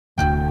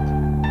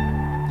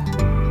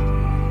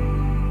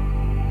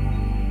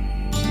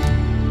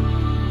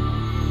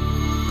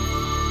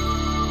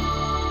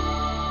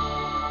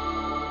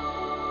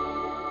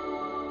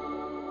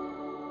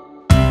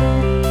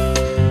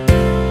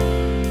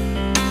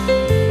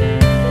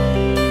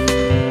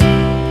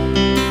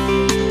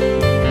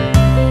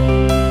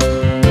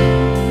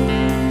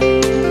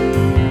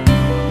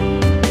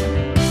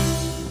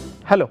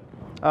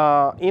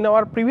In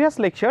our previous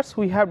lectures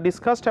we have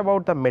discussed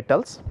about the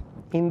metals.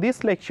 In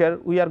this lecture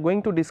we are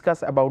going to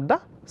discuss about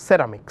the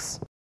ceramics.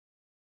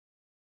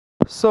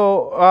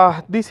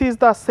 So, this is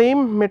the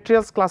same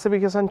materials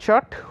classification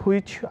chart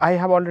which I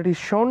have already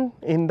shown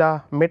in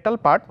the metal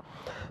part.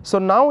 So,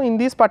 now in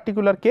this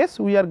particular case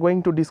we are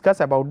going to discuss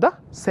about the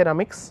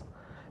ceramics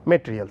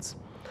materials.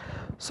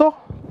 So,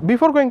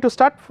 before going to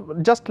start,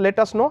 just let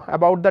us know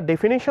about the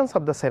definitions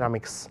of the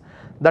ceramics.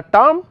 The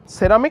term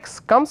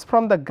ceramics comes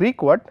from the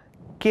Greek word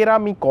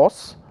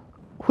keramikos,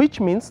 which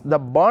means the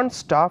burnt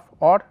stuff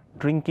or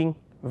drinking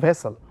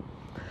vessel.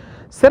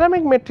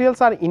 Ceramic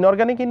materials are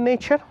inorganic in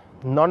nature,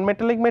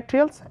 non-metallic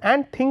materials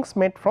and things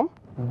made from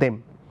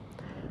them.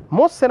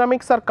 Most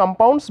ceramics are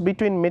compounds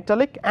between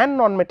metallic and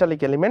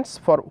non-metallic elements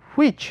for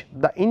which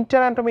the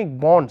interatomic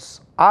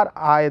bonds are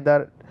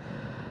either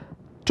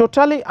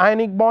totally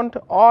ionic bond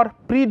or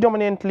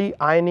predominantly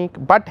ionic,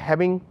 but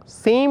having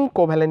same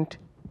covalent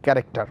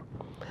character.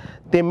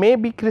 They may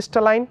be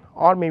crystalline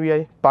or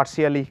maybe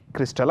partially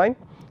crystalline.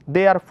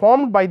 They are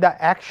formed by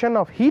the action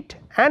of heat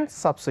and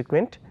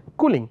subsequent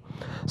cooling.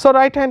 So,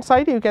 right hand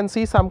side you can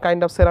see some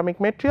kind of ceramic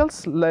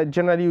materials.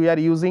 Generally we are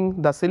using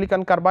the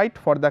silicon carbide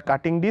for the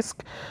cutting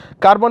disc,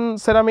 carbon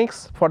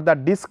ceramics for the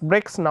disc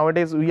brakes.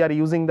 Nowadays we are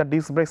using the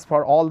disc brakes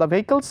for all the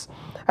vehicles,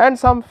 and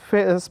some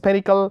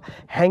spherical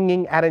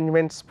hanging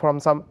arrangements from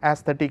some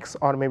aesthetics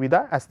or maybe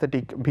the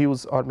aesthetic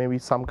views or maybe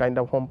some kind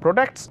of home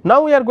products.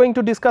 Now we are going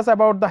to discuss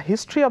about the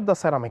history of the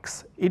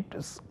ceramics.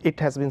 It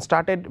has been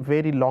started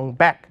very long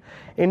back.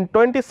 In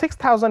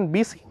 26,000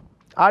 BC,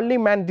 early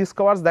man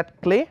discovers that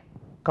clay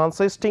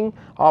consisting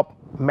of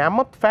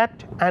mammoth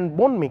fat and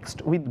bone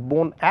mixed with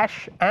bone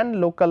ash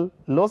and local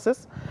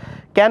losses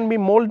can be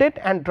molded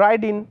and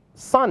dried in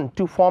sun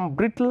to form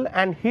brittle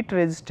and heat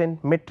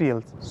resistant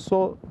materials.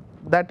 So,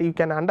 that you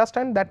can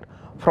understand that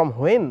from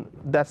when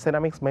the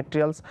ceramics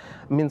materials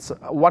means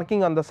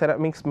working on the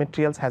ceramics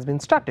materials has been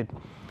started.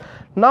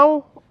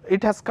 Now,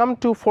 it has come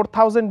to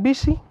 4000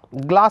 BC,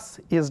 glass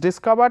is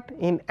discovered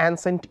in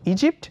ancient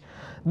Egypt.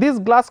 This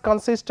glass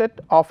consisted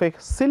of a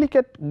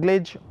silicate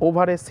glaze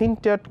over a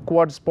sintered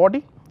quartz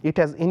body. It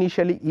has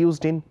initially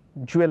used in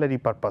jewelry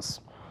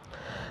purpose.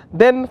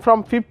 Then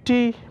from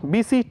 50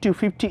 BC to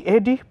 50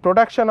 AD,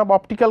 production of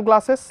optical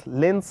glasses,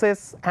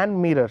 lenses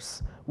and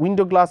mirrors,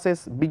 window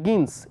glasses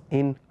begins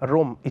in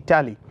Rome,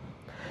 Italy.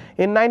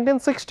 In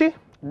 1960,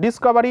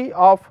 discovery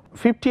of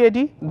 50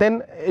 AD,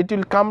 then it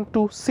will come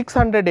to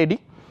 600 AD.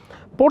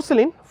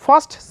 Porcelain,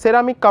 first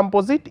ceramic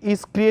composite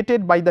is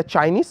created by the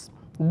Chinese.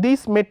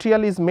 This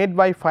material is made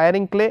by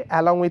firing clay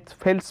along with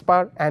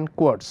feldspar and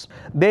quartz.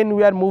 Then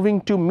we are moving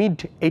to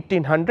mid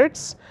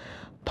 1800s.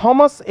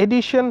 Thomas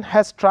Edison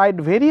has tried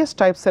various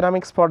types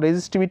ceramics for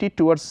resistivity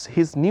towards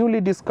his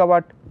newly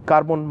discovered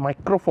carbon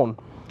microphone.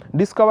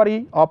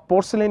 Discovery of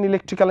porcelain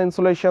electrical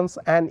insulations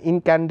and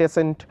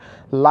incandescent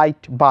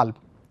light bulb.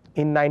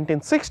 In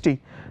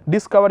 1960,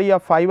 discovery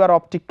of fiber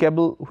optic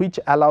cable which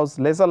allows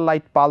laser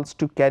light pulse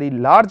to carry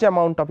large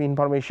amount of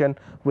information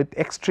with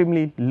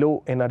extremely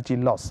low energy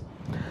loss.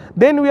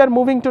 Then we are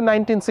moving to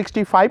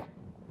 1965,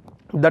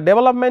 the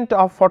development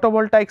of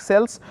photovoltaic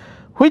cells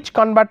which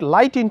convert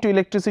light into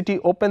electricity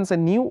opens a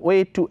new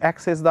way to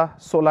access the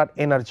solar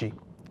energy.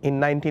 In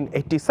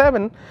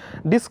 1987,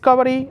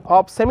 discovery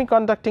of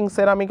semiconducting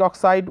ceramic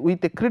oxide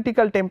with a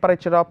critical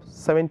temperature of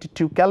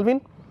 72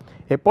 Kelvin.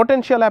 A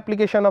potential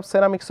application of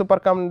ceramic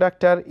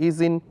superconductor is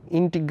in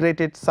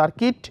integrated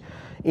circuit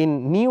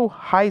in new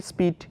high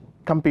speed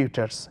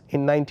computers.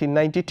 In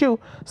 1992,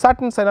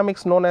 certain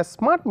ceramics known as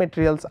smart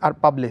materials are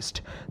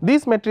published.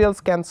 These materials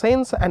can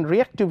sense and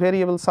react to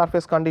variable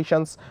surface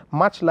conditions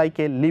much like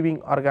a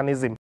living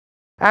organism.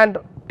 And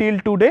till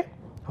today,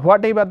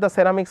 whatever the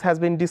ceramics has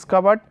been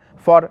discovered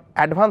for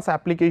advanced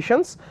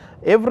applications,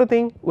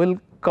 everything will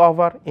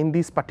cover in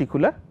this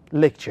particular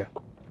lecture.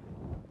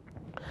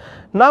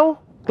 Now,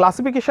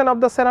 classification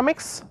of the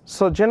ceramics.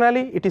 So,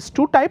 generally it is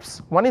two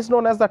types, one is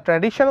known as the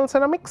traditional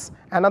ceramics,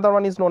 another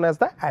one is known as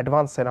the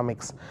advanced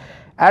ceramics.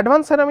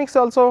 Advanced ceramics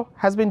also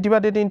has been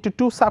divided into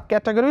two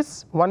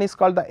subcategories, one is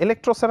called the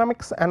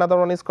electroceramics, another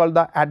one is called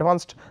the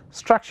advanced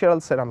structural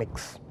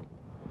ceramics.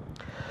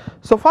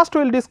 So, first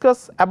we will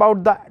discuss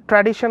about the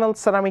traditional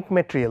ceramic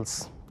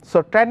materials.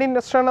 So,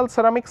 traditional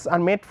ceramics are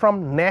made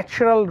from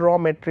natural raw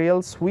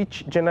materials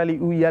which generally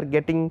we are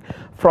getting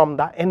from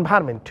the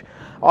environment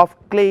of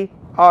clay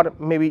or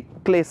maybe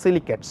clay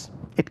silicates.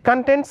 It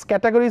contains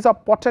categories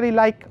of pottery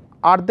like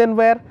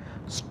earthenware,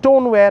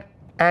 stoneware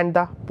and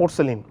the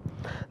porcelain.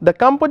 The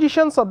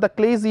compositions of the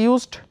clays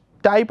used,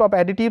 type of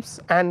additives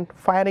and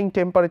firing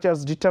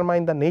temperatures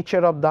determine the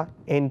nature of the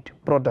end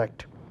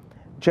product.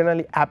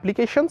 Generally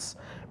applications,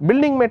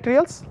 building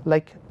materials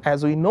like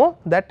as we know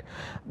that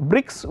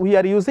bricks we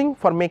are using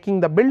for making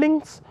the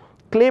buildings,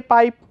 clay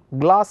pipe,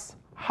 glass,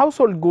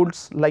 household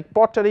goods like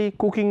pottery,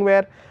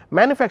 cookingware,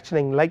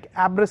 manufacturing like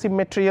abrasive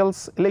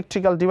materials,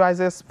 electrical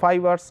devices,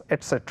 fibers,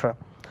 etc.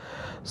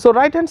 So,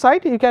 right hand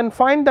side you can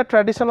find the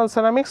traditional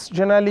ceramics,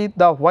 generally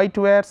the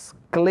whitewares,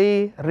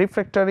 clay,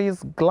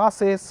 refractories,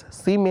 glasses,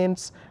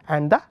 cements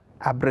and the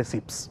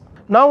abrasives.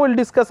 Now we will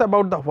discuss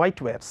about the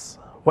whitewares.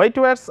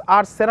 Whitewares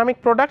are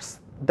ceramic products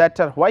that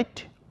are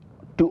white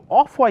to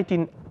off white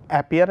in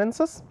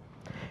appearances.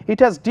 It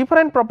has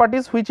different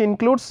properties which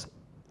includes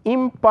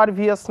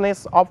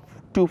imperviousness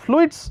to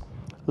fluids,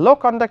 low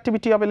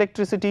conductivity of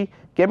electricity,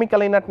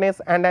 chemical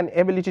inertness and an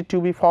ability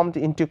to be formed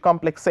into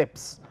complex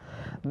shapes.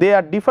 They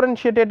are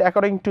differentiated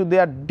according to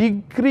their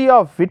degree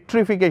of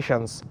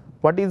vitrifications.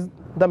 What is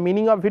the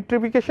meaning of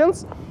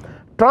vitrifications?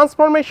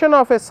 Transformation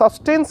of a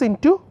substance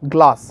into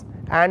glass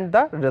and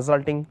the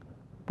resulting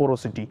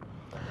porosity.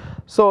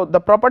 So, the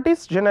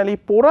properties generally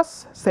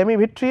porous, semi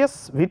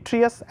vitreous,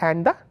 vitreous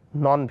and the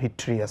non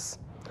vitreous.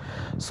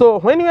 So,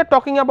 when we are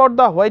talking about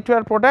the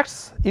whiteware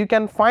products, you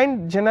can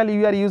find generally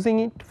you are using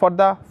it for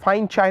the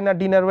fine china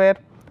dinnerware,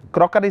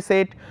 crockery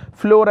set,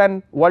 floor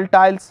and wall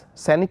tiles,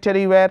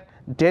 sanitary ware,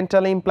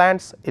 dental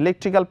implants,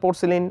 electrical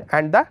porcelain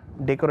and the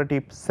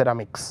decorative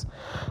ceramics.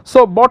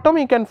 So, bottom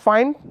you can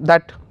find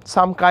that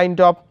some kind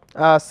of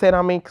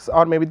ceramics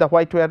or maybe the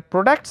whiteware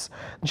products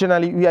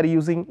generally we are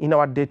using in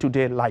our day to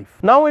day life.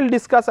 Now, we will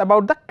discuss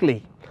about the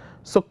clay.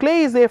 So,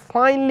 clay is a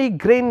finely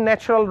grained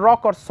natural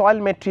rock or soil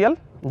material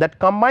that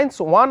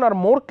combines one or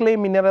more clay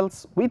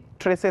minerals with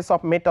traces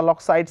of metal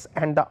oxides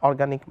and the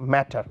organic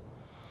matter.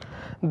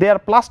 They are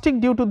plastic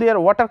due to their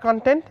water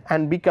content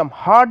and become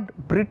hard,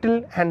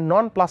 brittle and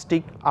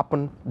non-plastic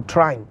upon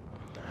drying.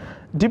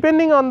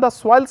 Depending on the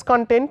soil's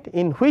content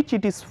in which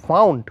it is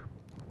found,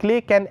 clay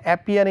can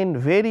appear in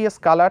various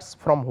colors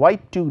from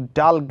white to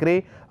dull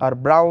grey or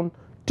brown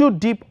to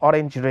deep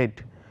orange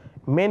red.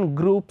 Main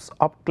groups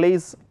of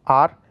clays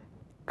are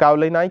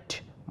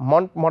kaolinite,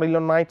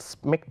 montmorillonite,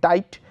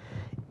 smectite,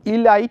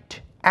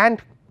 illite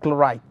and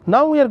chlorite.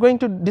 Now, we are going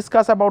to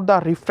discuss about the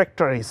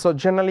refractories. So,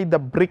 generally the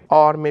brick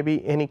or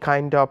maybe any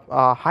kind of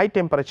high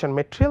temperature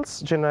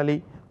materials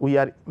generally we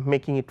are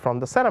making it from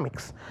the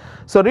ceramics.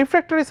 So,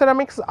 refractory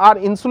ceramics are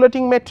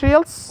insulating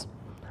materials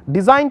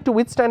designed to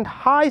withstand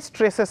high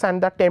stresses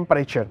and the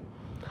temperature.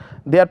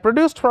 They are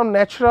produced from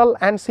natural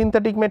and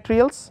synthetic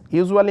materials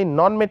usually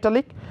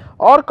non-metallic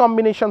or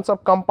combinations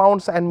of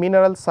compounds and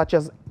minerals such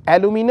as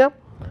alumina,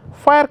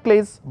 fire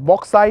clays,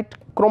 bauxite,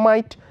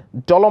 chromite,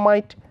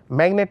 dolomite,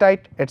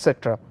 magnetite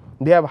etc.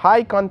 They have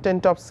high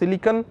content of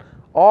silicon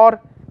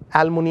or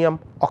aluminum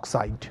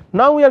oxide.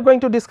 Now, we are going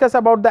to discuss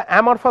about the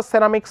amorphous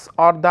ceramics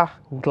or the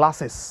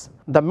glasses.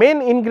 The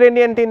main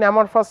ingredient in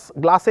amorphous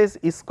glasses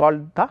is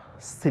called the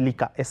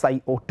silica,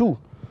 SiO2.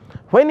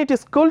 When it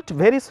is cooled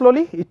very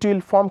slowly, it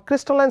will form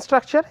crystalline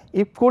structure.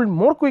 If cooled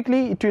more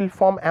quickly, it will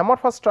form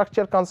amorphous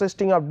structure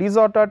consisting of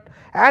disordered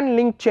and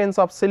linked chains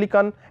of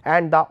silicon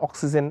and the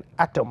oxygen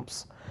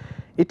atoms.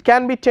 It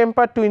can be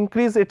tempered to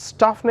increase its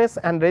toughness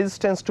and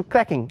resistance to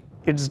cracking.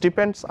 It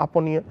depends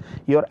upon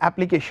your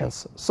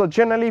applications. So,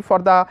 generally for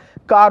the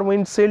car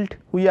windshield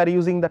we are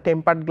using the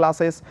tempered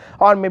glasses,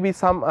 or maybe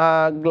some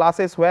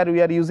glasses where we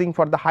are using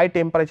for the high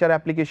temperature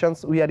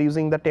applications we are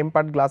using the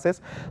tempered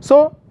glasses.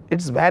 So,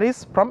 it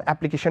varies from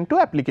application to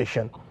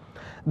application.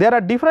 There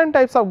are different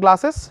types of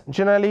glasses,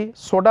 generally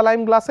soda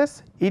lime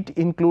glasses, it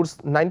includes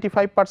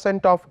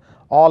 95% of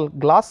all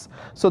glass.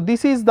 So,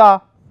 this is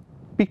the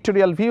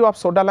pictorial view of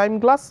soda lime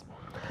glass.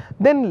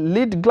 Then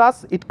lead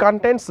glass, it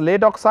contains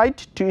lead oxide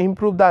to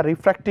improve the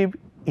refractive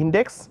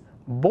index.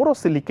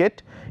 Borosilicate,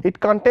 it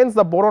contains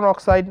the boron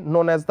oxide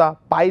known as the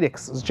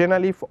pyrex.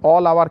 Generally for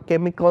all our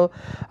chemical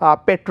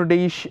petri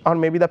dish or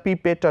maybe the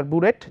pipette or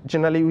burette,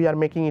 generally we are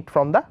making it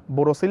from the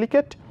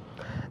borosilicate.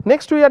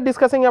 Next, we are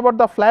discussing about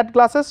the flat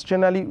glasses,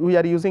 generally we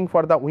are using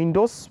for the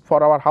windows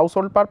for our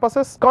household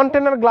purposes.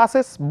 Container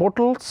glasses,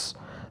 bottles,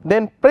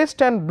 then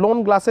pressed and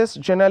blown glasses,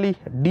 generally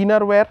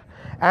dinnerware,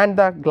 and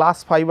the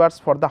glass fibers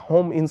for the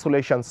home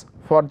insulations.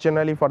 For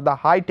generally for the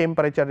high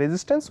temperature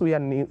resistance we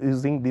are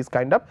using this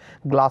kind of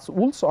glass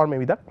wools or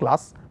maybe the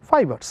glass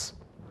fibers.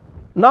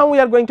 Now, we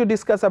are going to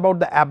discuss about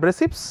the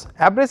abrasives.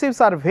 Abrasives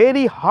are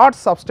very hard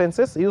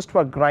substances used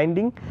for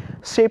grinding,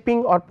 shaping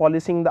or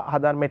polishing the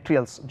other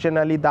materials,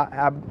 generally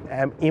the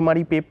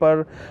emery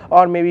paper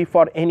or maybe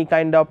for any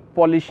kind of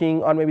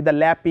polishing or maybe the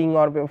lapping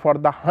or for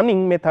the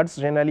honing methods,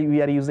 generally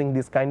we are using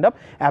this kind of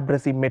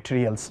abrasive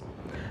materials.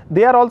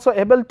 They are also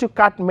able to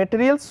cut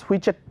materials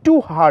which are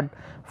too hard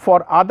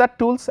for other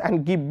tools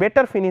and give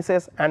better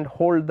finishes and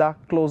hold the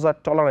closer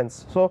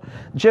tolerance. So,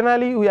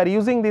 generally we are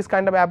using this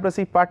kind of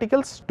abrasive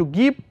particles to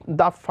give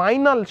the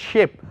final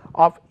shape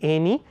of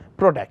any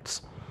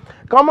products.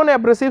 Common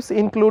abrasives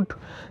include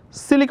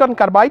silicon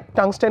carbide,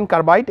 tungsten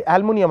carbide,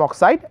 aluminum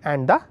oxide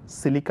and the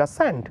silica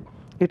sand.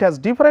 It has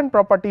different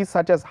properties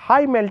such as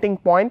high melting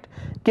point,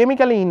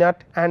 chemically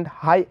inert and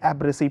high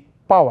abrasive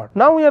power.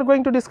 Now, we are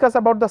going to discuss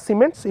about the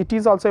cements. It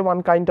is also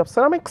one kind of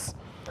ceramics.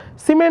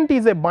 Cement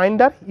is a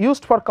binder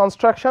used for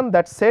construction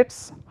that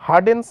sets,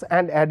 hardens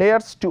and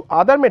adheres to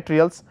other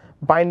materials,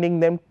 binding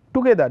them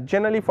together.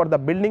 Generally for the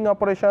building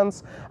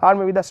operations or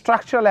maybe the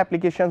structural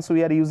applications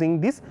we are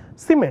using these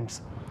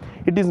cements.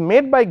 It is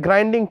made by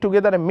grinding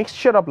together a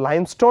mixture of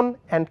limestone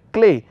and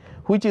clay,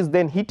 which is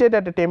then heated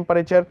at a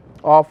temperature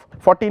of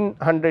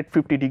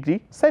 1450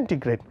 degree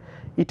centigrade.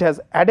 It has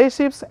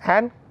adhesives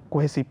and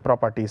cohesive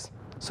properties.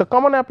 So,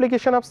 common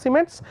application of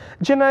cements,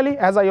 generally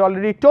as I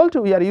already told,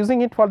 we are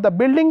using it for the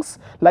buildings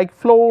like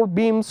floor,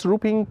 beams,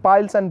 roofing,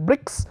 piles and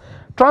bricks.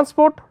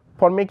 Transport,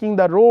 for making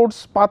the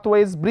roads,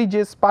 pathways,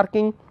 bridges,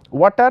 parking.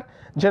 Water,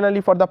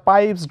 generally for the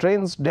pipes,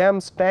 drains,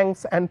 dams,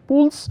 tanks and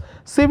pools.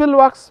 Civil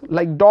works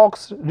like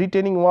docks,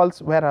 retaining walls,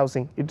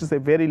 warehousing. It is a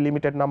very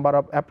limited number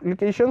of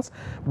applications,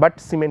 but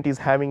cement is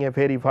having a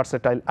very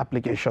versatile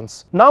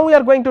applications. Now we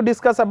are going to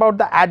discuss about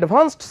the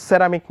advanced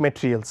ceramic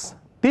materials.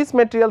 These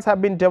materials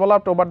have been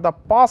developed over the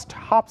past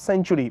half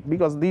century,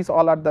 because these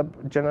all are the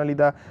generally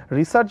the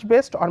research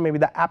based or maybe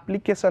the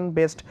application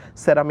based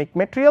ceramic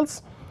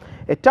materials.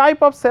 A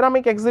type of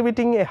ceramic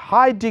exhibiting a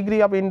high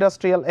degree of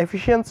industrial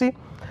efficiency.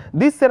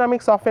 These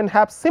ceramics often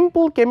have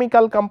simple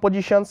chemical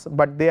compositions,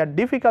 but they are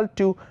difficult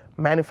to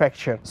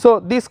manufacture. So,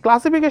 these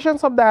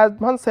classifications of the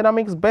advanced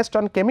ceramics based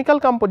on chemical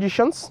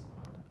compositions.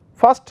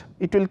 First,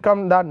 it will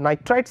come the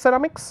nitride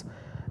ceramics,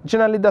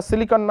 generally the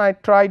silicon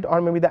nitride or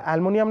maybe the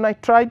aluminum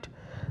nitride.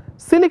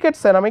 Silicate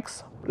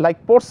ceramics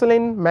like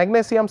porcelain,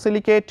 magnesium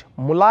silicate,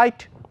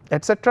 mullite,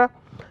 etc.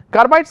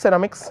 Carbide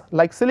ceramics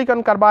like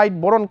silicon carbide,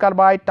 boron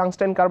carbide,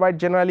 tungsten carbide,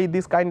 generally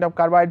these kind of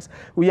carbides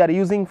we are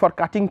using for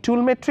cutting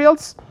tool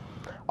materials.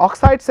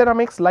 Oxide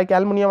ceramics like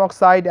aluminum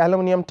oxide,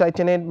 aluminum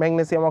titanate,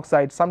 magnesium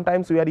oxide,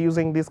 sometimes we are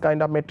using this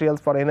kind of materials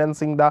for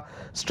enhancing the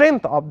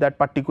strength of that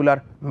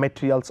particular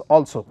materials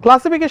also.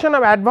 Classification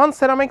of advanced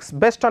ceramics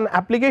based on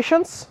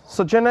applications.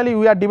 So, generally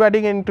we are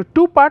dividing into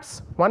two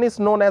parts, one is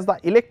known as the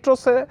electro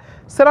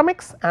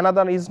ceramics,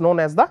 another is known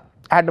as the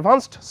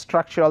advanced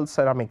structural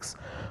ceramics.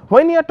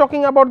 When you are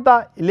talking about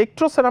the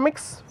electro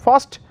ceramics,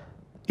 first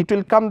it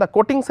will come the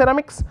coating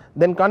ceramics,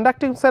 then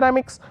conductive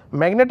ceramics,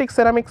 magnetic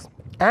ceramics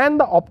and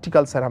the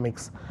optical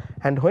ceramics.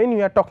 And when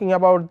we are talking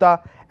about the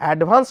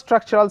advanced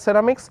structural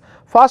ceramics,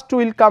 first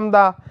will come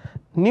the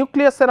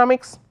nuclear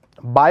ceramics,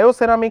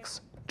 bioceramics,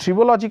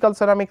 tribological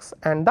ceramics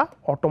and the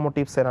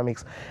automotive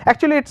ceramics.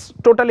 Actually it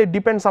totally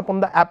depends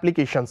upon the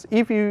applications.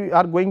 If you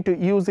are going to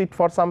use it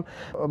for some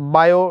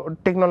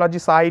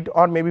biotechnology side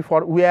or maybe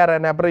for wear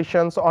and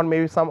abrasions or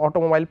maybe some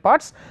automobile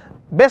parts,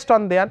 based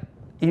on there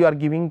you are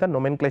giving the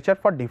nomenclature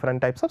for different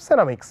types of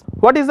ceramics.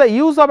 What is the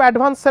use of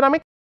advanced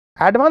ceramic?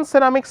 Advanced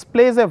ceramics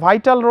plays a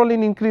vital role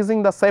in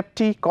increasing the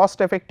safety,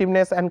 cost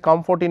effectiveness and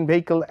comfort in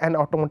vehicle and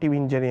automotive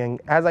engineering.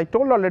 As I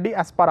told already,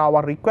 as per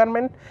our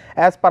requirement,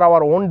 as per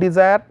our own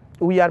desire,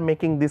 we are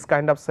making this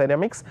kind of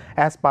ceramics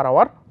as per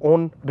our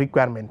own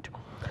requirement.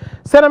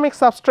 Ceramic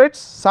substrates,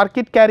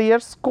 circuit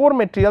carriers, core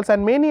materials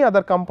and many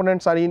other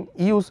components are in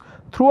use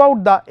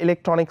throughout the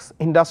electronics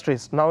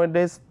industries.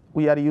 Nowadays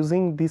we are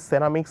using these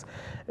ceramics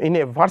in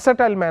a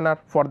versatile manner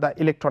for the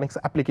electronics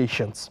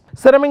applications.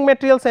 Ceramic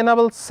materials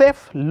enable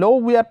safe, low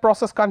wear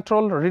process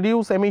control,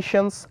 reduce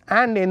emissions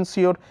and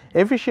ensure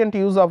efficient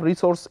use of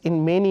resource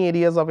in many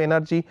areas of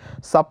energy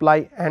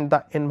supply and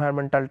the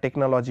environmental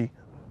technology.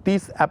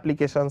 These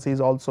applications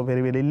is also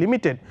very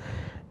limited.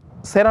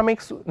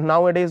 Ceramics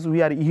nowadays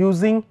we are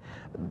using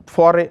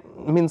for a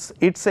means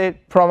it is a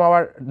from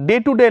our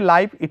day to day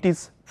life, it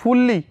is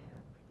fully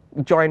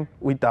joined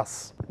with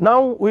us.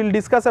 Now we will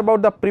discuss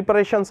about the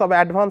preparations of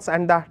advanced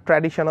and the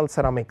traditional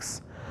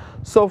ceramics.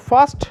 So,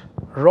 first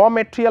raw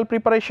material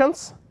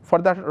preparations. For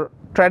the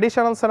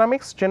traditional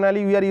ceramics,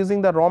 generally we are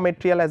using the raw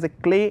material as a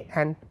clay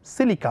and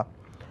silica.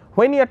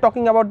 When we are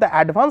talking about the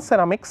advanced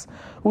ceramics,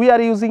 we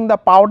are using the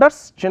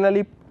powders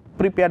generally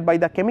prepared by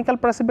the chemical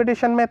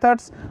precipitation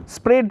methods,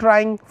 spray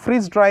drying,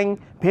 freeze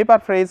drying, vapor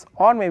phase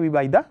or maybe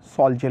by the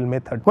sol gel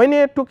method. When we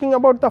are talking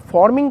about the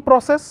forming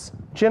process,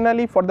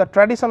 generally for the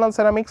traditional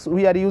ceramics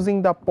we are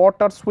using the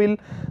potter's wheel,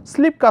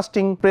 slip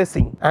casting,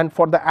 pressing, and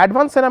for the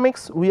advanced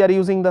ceramics we are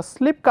using the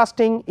slip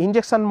casting,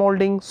 injection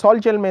molding, sol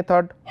gel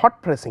method,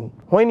 hot pressing.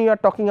 When you are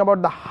talking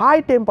about the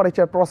high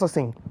temperature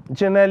processing,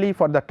 generally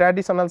for the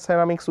traditional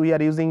ceramics we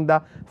are using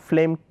the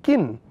flame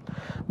kiln.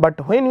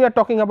 But when we are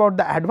talking about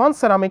the advanced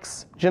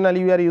ceramics,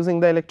 generally we are using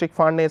the electric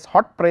furnace,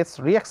 hot press,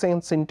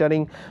 reaction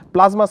sintering,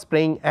 plasma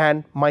spraying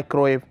and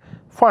microwave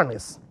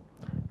furnace.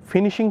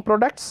 Finishing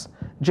products,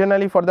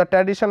 generally for the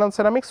traditional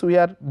ceramics we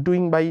are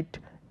doing by it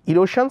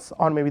erosions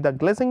or maybe the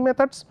glazing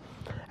methods.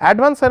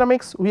 Advanced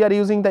ceramics we are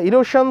using the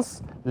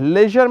erosions,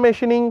 laser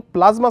machining,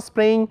 plasma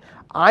spraying,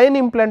 ion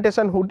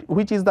implantation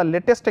which is the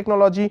latest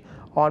technology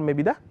or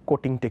maybe the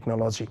coating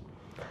technology.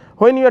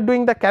 When you are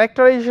doing the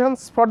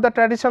characterizations for the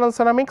traditional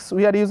ceramics,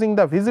 we are using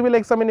the visible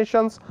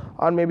examinations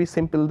or maybe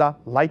simple the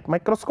light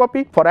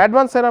microscopy. For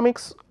advanced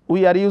ceramics,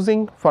 we are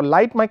using for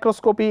light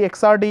microscopy,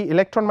 XRD,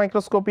 electron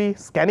microscopy,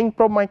 scanning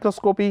probe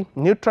microscopy,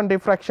 neutron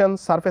diffraction,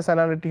 surface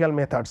analytical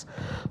methods.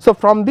 So,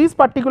 from this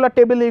particular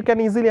table you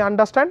can easily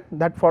understand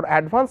that for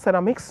advanced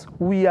ceramics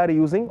we are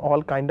using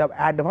all kind of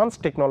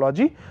advanced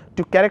technology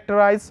to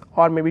characterize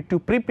or maybe to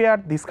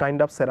prepare this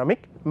kind of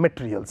ceramic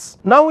materials.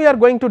 Now we are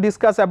going to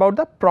discuss about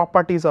the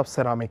properties of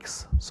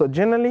ceramics. So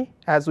generally,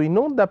 as we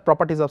know, the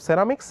properties of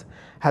ceramics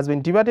has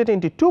been divided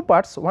into two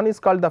parts. One is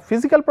called the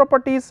physical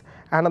properties,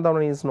 another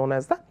one is known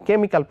as the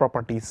chemical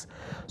properties.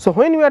 So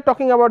when we are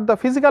talking about the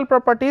physical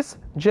properties,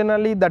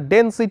 generally the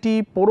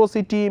density,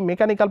 porosity,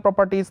 mechanical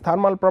properties,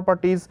 thermal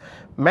properties,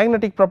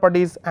 magnetic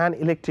properties and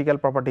electrical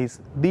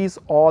properties, these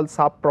all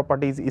sub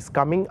properties is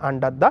coming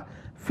under the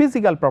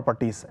physical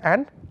properties,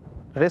 and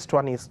rest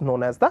one is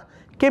known as the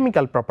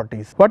chemical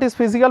properties. What is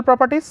physical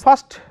properties?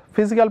 First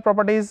physical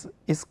properties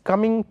is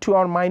coming to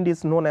our mind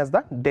is known as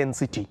the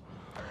density.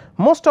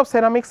 Most of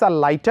ceramics are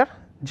lighter,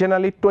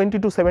 generally 20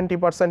 to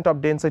 70%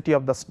 of density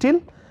of the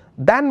steel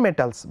than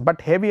metals, but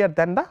heavier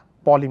than the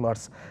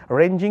polymers,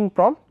 ranging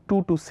from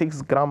 2 to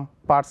 6 gram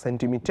per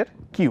centimeter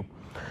cube.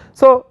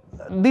 So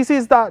this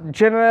is the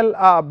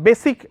general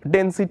basic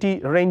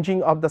density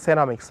ranging of the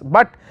ceramics,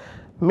 but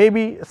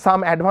maybe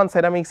some advanced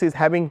ceramics is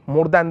having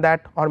more than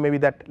that, or maybe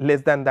that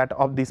less than that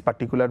of this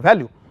particular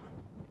value.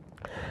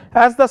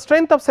 As the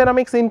strength of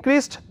ceramics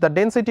increased, the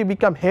density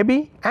become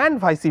heavy and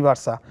vice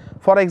versa.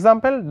 For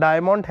example,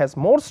 diamond has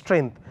more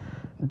strength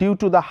due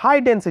to the high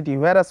density,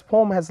 whereas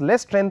foam has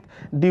less strength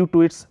due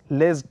to its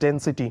less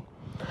density.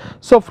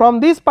 So from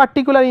this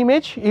particular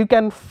image you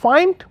can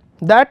find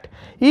that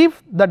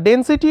if the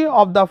density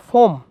of the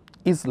foam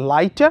is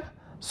lighter,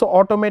 so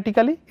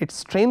automatically its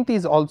strength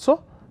is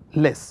also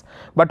less.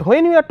 But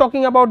when we are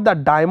talking about the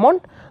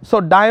diamond,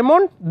 so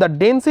diamond the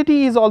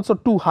density is also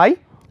too high,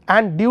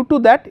 and due to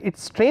that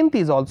its strength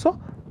is also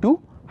too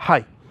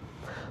high.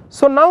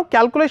 So now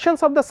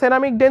calculations of the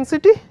ceramic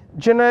density,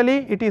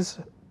 generally it is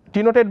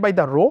denoted by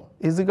the rho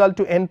is equal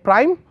to n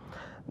prime,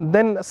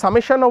 then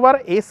summation over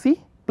AC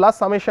plus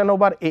summation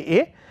over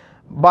AA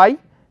by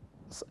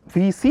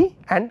Vc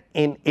and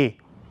Na.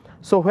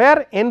 So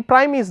where n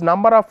prime is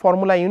number of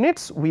formula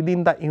units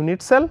within the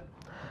unit cell,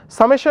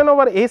 summation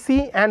over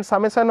AC and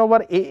summation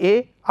over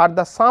AA are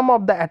the sum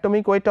of the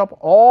atomic weight of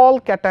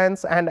all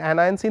cations and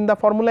anions in the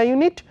formula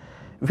unit.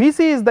 Vc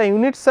is the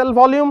unit cell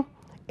volume,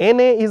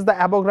 Na is the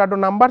Avogadro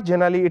number,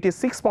 generally it is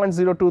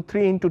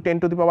 6.023 into 10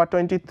 to the power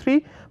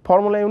 23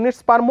 formula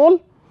units per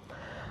mole.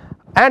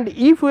 And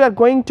if we are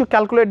going to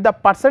calculate the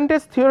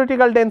percentage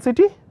theoretical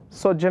density,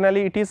 so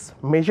generally it is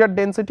measured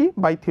density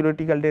by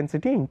theoretical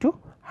density into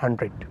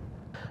 100.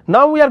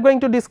 Now we are going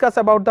to discuss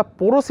about the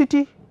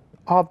porosity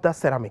of the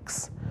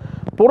ceramics.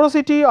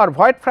 Porosity or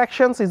void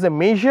fractions is a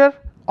measure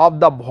of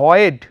the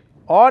void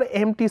or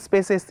empty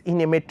spaces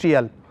in a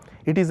material.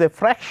 It is a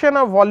fraction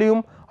of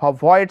volume of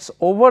voids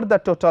over the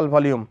total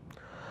volume.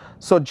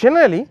 So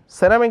generally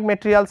ceramic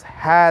materials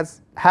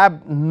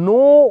have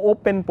no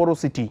open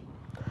porosity.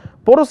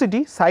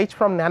 Porosity size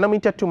from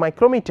nanometer to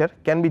micrometer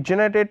can be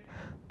generated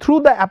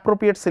through the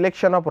appropriate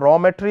selection of raw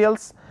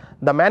materials,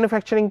 the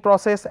manufacturing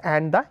process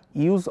and the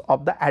use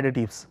of the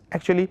additives.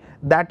 Actually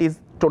that is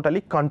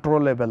totally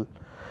controllable.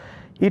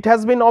 It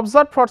has been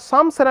observed for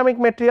some ceramic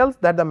materials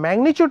that the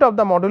magnitude of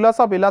the modulus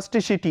of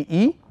elasticity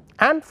E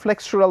and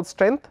flexural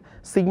strength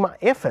sigma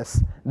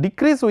Fs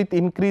decrease with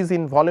increase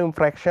in volume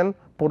fraction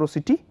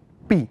porosity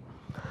P.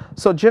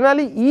 So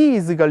generally E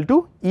is equal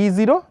to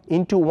E0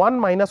 into 1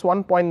 minus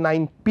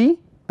 1.9 P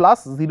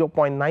plus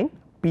 0.9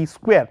 P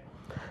square.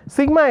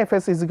 Sigma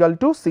Fs is equal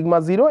to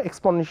sigma 0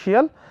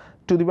 exponential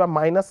to the power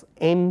minus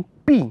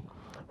Np,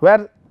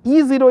 where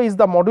E0 is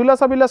the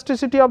modulus of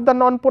elasticity of the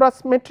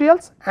non-porous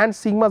materials and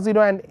sigma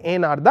 0 and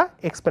N are the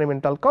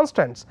experimental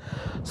constants.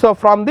 So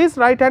from this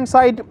right hand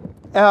side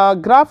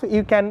graph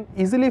you can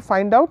easily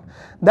find out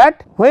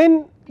that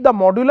when the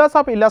modulus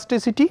of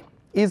elasticity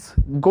is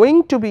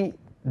going to be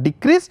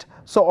decreased,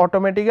 so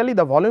automatically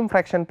the volume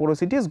fraction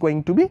porosity is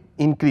going to be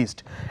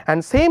increased,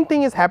 and same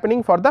thing is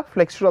happening for the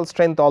flexural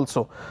strength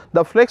also.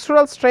 The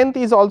flexural strength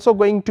is also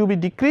going to be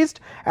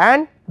decreased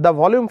and the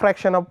volume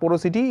fraction of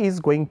porosity is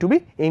going to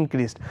be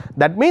increased.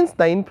 That means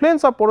the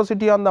influence of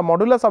porosity on the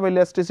modulus of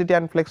elasticity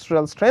and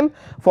flexural strength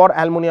for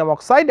aluminum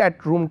oxide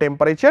at room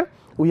temperature.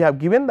 We have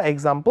given the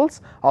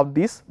examples of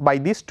this by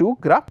these two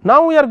graphs.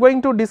 Now we are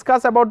going to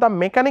discuss about the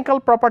mechanical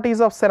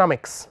properties of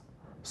ceramics.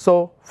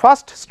 So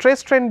first, stress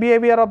strain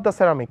behavior of the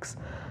ceramics.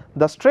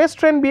 The stress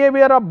strain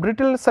behavior of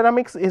brittle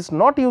ceramics is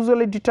not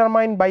usually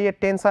determined by a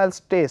tensile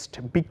test,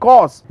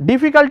 because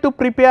difficult to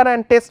prepare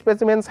and test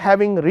specimens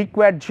having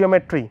required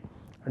geometry,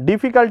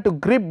 difficult to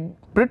grip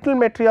brittle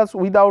materials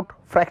without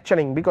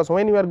fracturing, because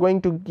when you are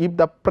going to give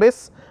the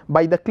press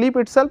by the clip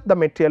itself, the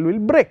material will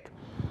break.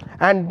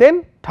 And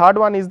then third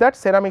one is that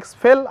ceramics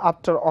fail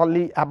after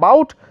only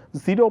about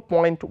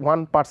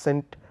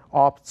 0.1%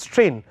 of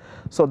strain.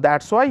 So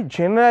that is why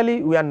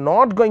generally we are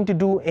not going to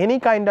do any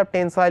kind of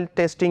tensile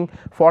testing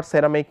for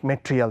ceramic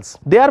materials.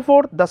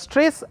 Therefore the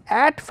stress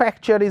at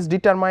fracture is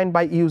determined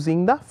by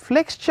using the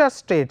flexure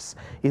states,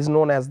 is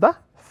known as the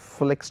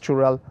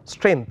flexural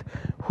strength,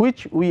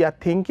 which we are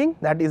thinking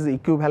that is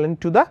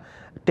equivalent to the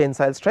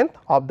tensile strength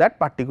of that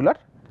particular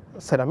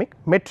ceramic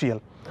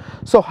material.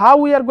 So how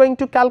we are going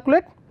to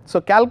calculate? So,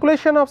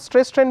 calculation of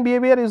stress strain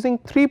behavior using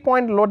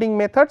 3-point loading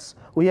methods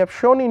we have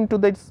shown into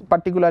this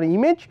particular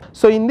image.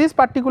 So, in this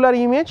particular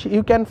image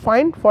you can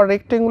find for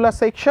rectangular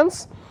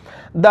sections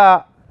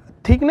the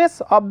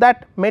thickness of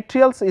that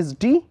materials is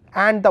d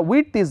and the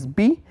width is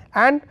b,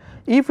 and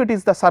if it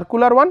is the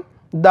circular one,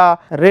 the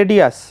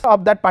radius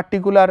of that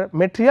particular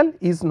material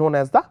is known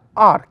as the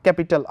r,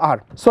 capital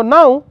R. So,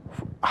 now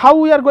how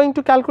we are going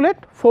to calculate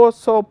for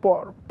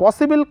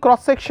possible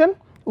cross section,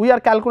 we are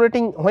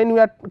calculating when we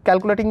are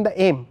calculating the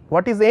m.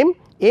 What is m?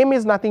 M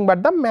is nothing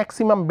but the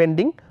maximum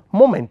bending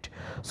moment.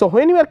 So,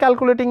 when we are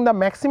calculating the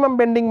maximum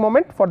bending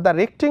moment for the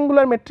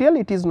rectangular material,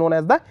 it is known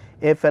as the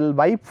FL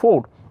by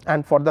 4,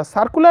 and for the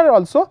circular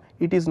also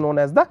it is known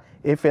as the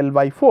FL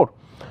by 4.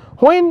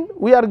 When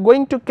we are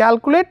going to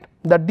calculate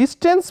the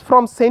distance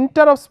from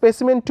center of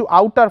specimen to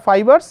outer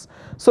fibers,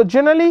 so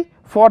generally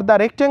for the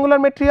rectangular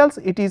materials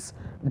it is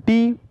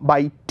d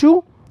by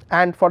 2,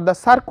 and for the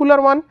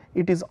circular one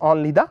it is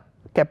only the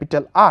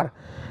capital R.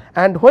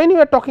 And when you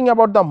are talking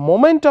about the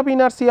moment of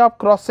inertia of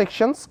cross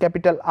sections,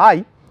 capital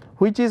I,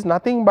 which is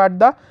nothing but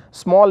the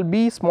small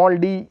b small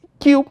d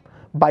cube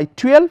by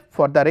 12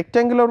 for the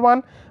rectangular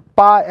one,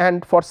 pi,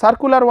 and for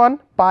circular one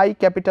pi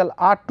capital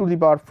R to the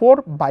power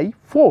 4 by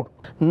 4.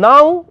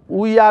 Now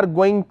we are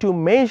going to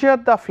measure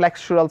the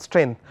flexural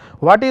strength.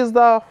 What is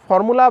the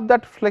formula of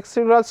that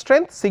flexural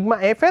strength? Sigma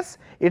Fs,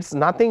 it is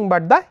nothing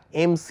but the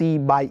mc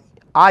by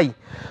I.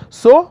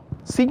 So,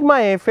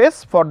 sigma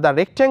Fs for the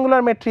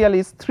rectangular material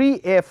is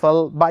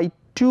 3Fl by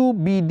 2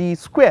 Bd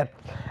square,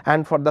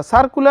 and for the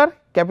circular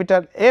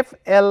capital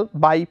Fl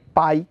by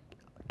pi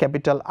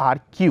capital R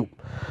cube.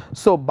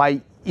 So,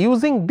 by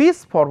using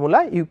this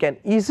formula you can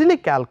easily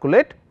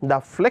calculate the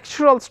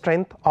flexural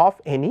strength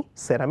of any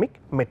ceramic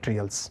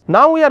materials.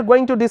 Now we are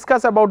going to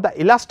discuss about the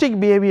elastic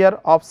behavior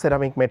of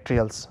ceramic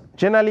materials.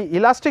 Generally,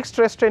 elastic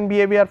stress strain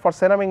behavior for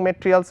ceramic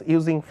materials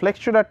using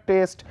flexural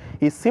test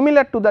is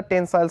similar to the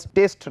tensile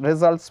test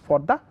results for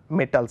the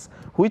metals,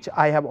 which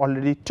I have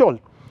already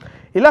told.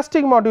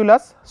 Elastic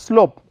modulus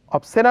slope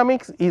of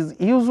ceramics is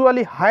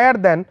usually higher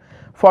than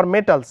for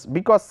metals,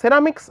 because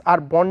ceramics are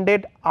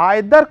bonded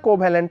either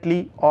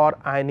covalently or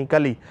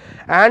ionically,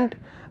 and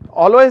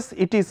always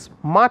it is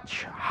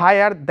much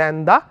higher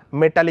than the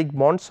metallic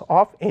bonds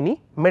of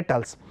any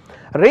metals.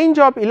 Range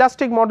of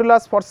elastic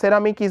modulus for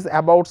ceramic is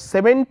about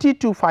 70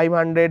 to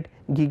 500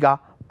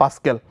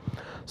 gigapascal.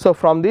 So,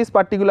 from this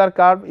particular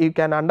curve you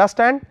can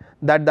understand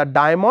that the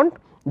diamond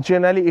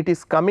generally it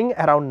is coming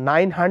around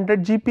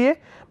 900 GPa,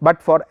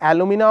 but for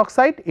alumina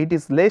oxide it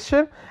is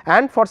lesser,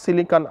 and for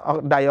silicon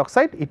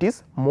dioxide it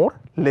is more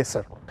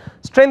lesser.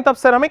 Strength of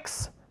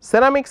ceramics.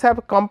 Ceramics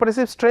have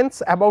compressive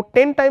strengths about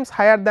 10 times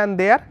higher than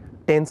their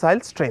tensile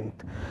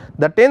strength.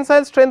 The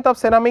tensile strength of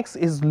ceramics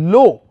is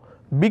low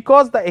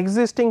because the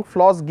existing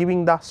flaws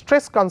giving the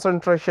stress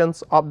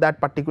concentrations of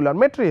that particular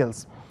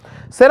materials.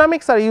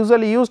 Ceramics are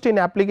usually used in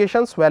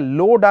applications where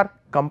load are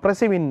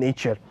compressive in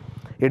nature.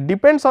 It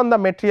depends on the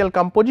material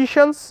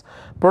compositions,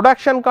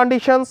 production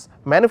conditions,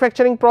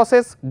 manufacturing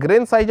process,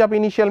 grain size of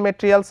initial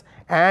materials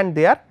and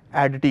their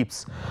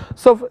additives.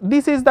 So,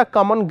 this is the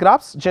common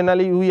graphs.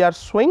 Generally we are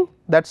showing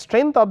that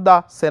strength of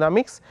the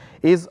ceramics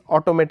is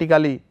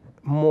automatically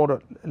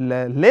more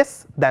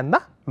less than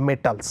the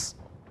metals.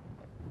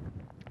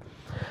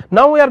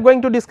 Now we are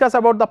going to discuss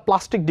about the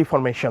plastic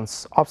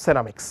deformations of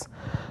ceramics.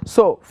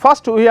 So,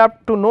 first we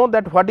have to know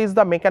that what is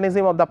the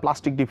mechanism of the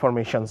plastic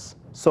deformations.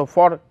 So,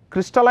 for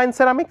crystalline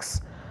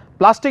ceramics,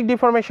 plastic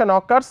deformation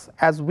occurs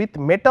as with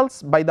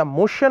metals by the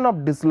motion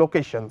of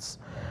dislocations.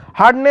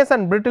 Hardness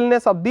and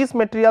brittleness of these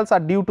materials are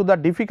due to the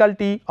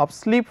difficulty of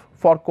slip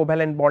for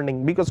covalent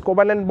bonding, because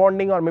covalent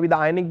bonding or maybe the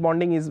ionic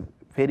bonding is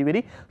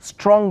very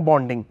strong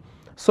bonding.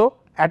 So,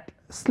 at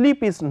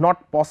slip is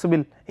not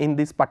possible in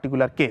this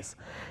particular case.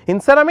 In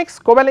ceramics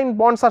covalent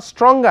bonds are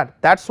stronger,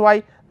 that is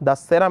why the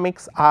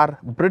ceramics are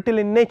brittle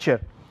in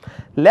nature.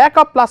 Lack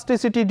of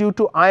plasticity due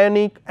to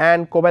ionic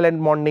and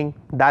covalent bonding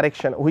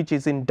direction, which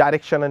is in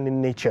direction and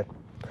in nature.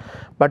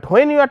 But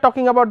when you are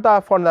talking about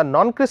the for the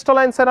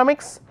non-crystalline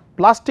ceramics,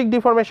 plastic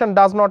deformation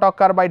does not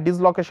occur by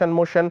dislocation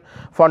motion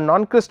for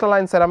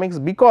non-crystalline ceramics,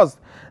 because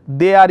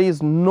there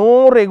is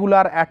no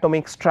regular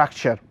atomic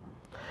structure.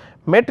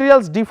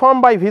 Materials deform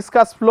by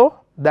viscous flow,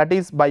 that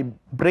is by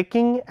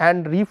breaking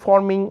and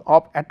reforming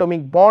of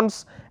atomic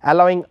bonds,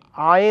 allowing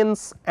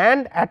ions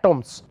and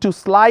atoms to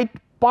slide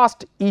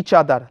past each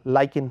other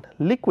like in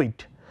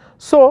liquid.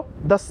 So,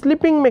 the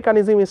slipping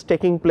mechanism is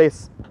taking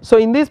place. So,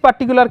 in this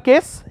particular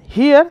case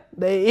here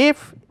the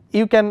F,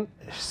 you can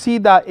see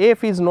the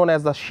F is known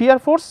as the shear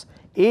force,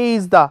 A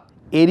is the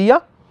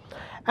area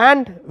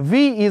and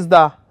V is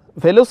the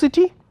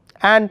velocity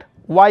and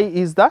Y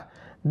is the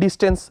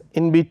distance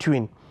in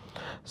between.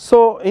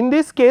 So, in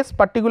this case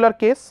particular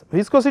case,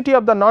 viscosity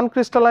of the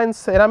non-crystalline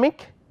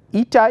ceramic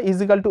eta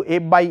is equal to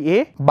F by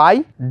A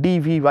by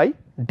dV by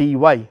dy,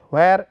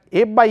 where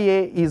F by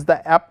A is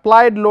the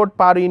applied load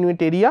per unit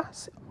area,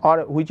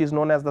 or which is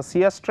known as the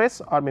shear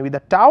stress or maybe the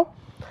tau,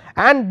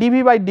 and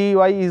dV by dy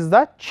is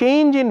the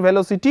change in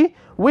velocity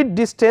with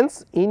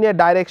distance in a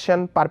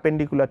direction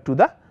perpendicular to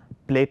the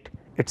plate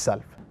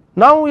itself.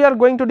 Now we are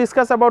going to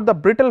discuss about the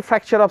brittle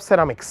fracture of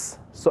ceramics.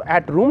 So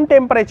at room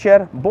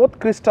temperature, both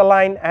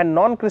crystalline and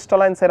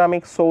non-crystalline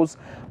ceramics shows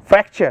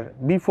fracture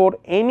before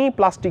any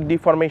plastic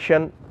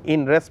deformation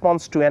in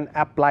response to an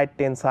applied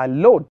tensile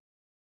load.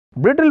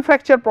 Brittle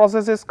fracture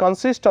processes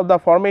consist of the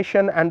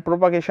formation and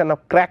propagation of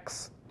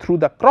cracks through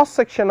the cross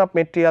section of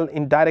material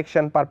in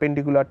direction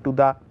perpendicular to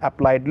the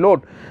applied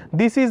load.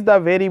 This is the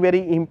very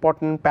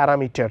important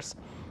parameters.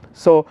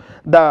 So,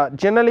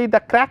 generally the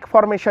crack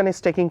formation is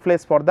taking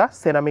place for the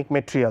ceramic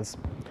materials.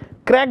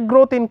 Crack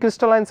growth in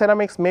crystalline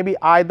ceramics may be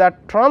either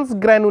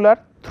transgranular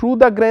through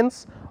the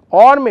grains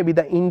or may be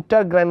the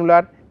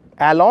intergranular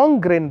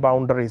along grain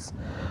boundaries.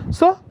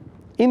 So,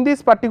 in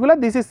this particular,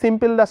 this is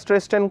simple the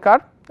stress strain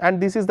curve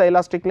and this is the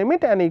elastic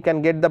limit, and you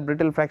can get the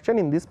brittle fracture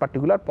in this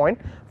particular point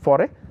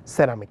for a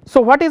ceramic. So,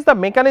 what is the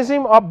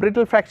mechanism of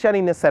brittle fracture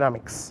in a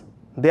ceramics?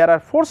 There are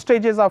 4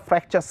 stages of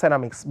fracture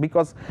ceramics,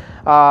 because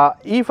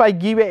if I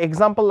give an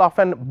example of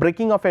an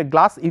breaking of a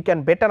glass, you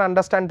can better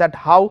understand that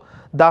how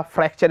the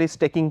fracture is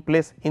taking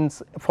place in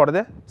for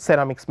the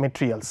ceramics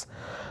materials.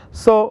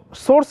 So,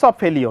 source of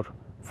failure,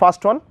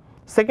 first one.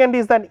 Second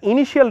is that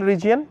initial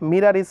region,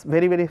 mirror is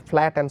very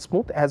flat and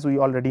smooth, as we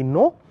already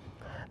know.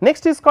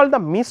 Next is called the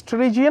mist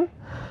region,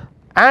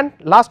 and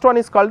last one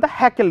is called the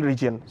hackle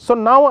region. So,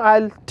 now I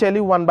will tell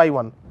you one by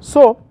one.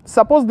 So,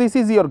 suppose this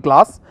is your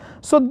glass.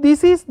 So,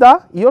 this is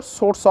the your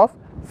source of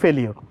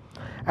failure,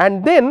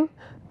 and then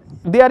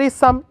there is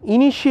some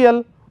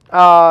initial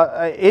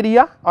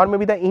area or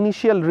maybe the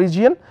initial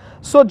region.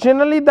 So,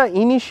 generally the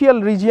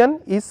initial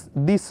region is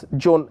this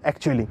zone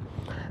actually.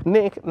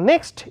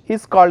 Next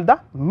is called the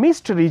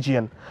mist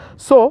region.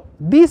 So,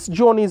 this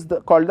zone is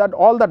called that,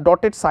 all the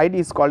dotted side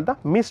is called the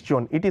mist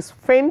zone. It is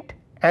faint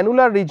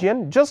annular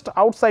region just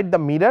outside the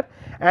mirror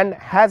and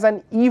has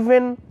an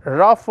even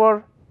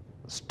rougher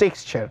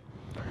texture.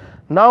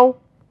 Now,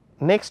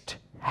 next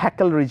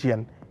hackle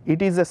region,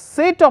 it is a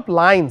set of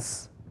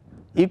lines,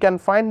 you can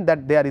find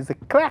that there is a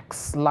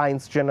cracks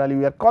lines, generally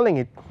we are calling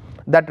it,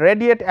 that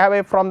radiate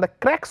away from the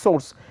crack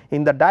source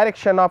in the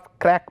direction of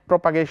crack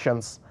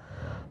propagations.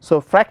 So,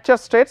 fracture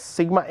states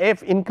sigma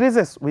f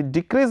increases with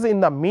decrease in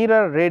the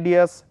mirror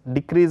radius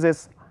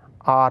decreases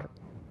r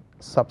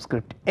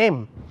subscript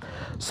m.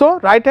 So,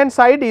 right hand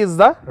side is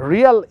the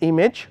real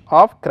image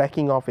of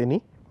cracking of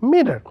any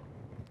mirror.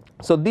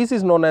 So, this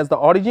is known as the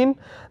origin,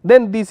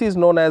 then this is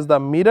known as the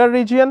mirror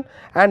region,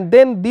 and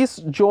then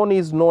this zone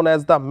is known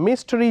as the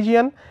mist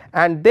region,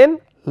 and then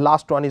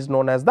last one is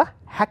known as the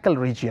hackle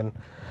region.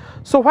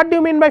 So, what do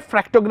you mean by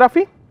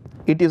fractography?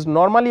 It is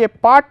normally a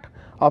part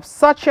of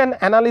such an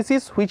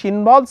analysis which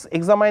involves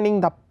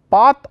examining the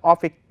path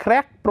of a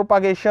crack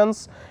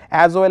propagations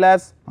as well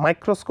as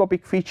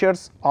microscopic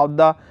features of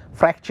the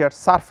fracture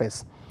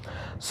surface.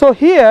 So,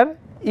 here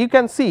you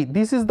can see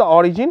this is the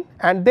origin,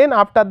 and then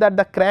after that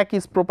the crack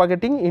is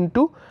propagating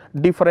into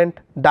different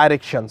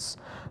directions.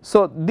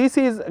 So, this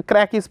is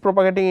crack is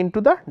propagating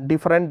into the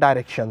different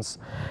directions.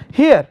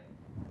 Here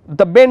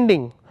the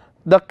bending,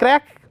 the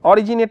crack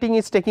originating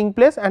is taking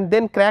place and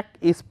then crack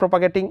is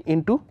propagating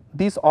into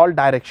these all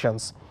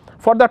directions.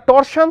 For the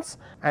torsions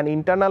and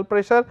internal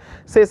pressure,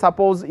 say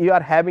suppose you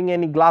are having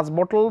any glass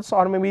bottles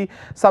or maybe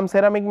some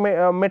ceramic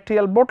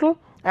material bottle,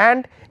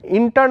 and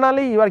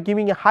internally you are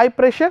giving a high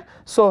pressure.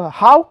 So,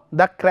 how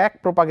the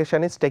crack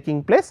propagation is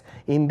taking place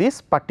in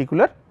this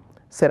particular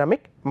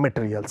ceramic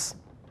materials.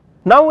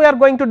 Now, we are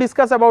going to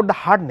discuss about the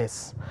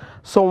hardness.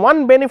 So,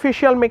 one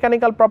beneficial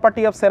mechanical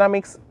property of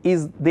ceramics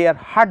is their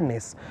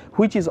hardness,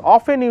 which is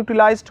often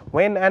utilized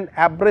when an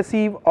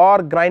abrasive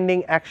or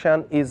grinding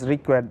action is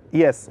required.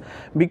 Yes,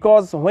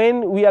 because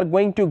when we are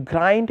going to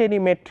grind any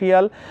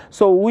material,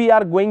 so we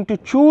are going to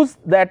choose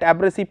that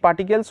abrasive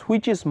particles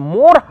which is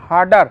more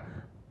harder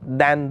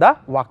than the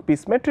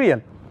workpiece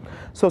material.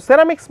 So,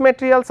 ceramics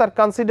materials are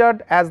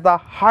considered as the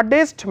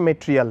hardest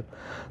material.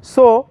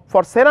 So,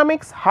 for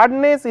ceramics,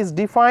 hardness is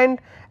defined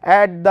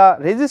at the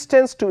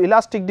resistance to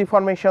elastic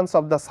deformations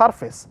of the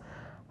surface.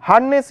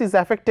 Hardness is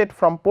affected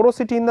from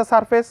porosity in the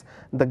surface,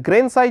 the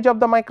grain size of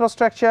the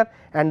microstructure,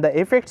 and the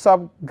effects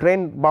of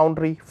grain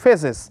boundary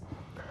phases.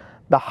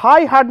 The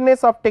high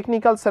hardness of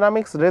technical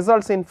ceramics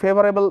results in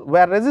favorable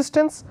wear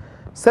resistance.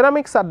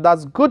 Ceramics are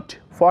thus good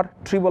for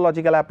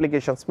tribological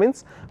applications,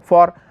 means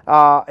for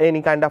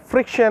any kind of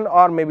friction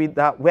or maybe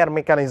the wear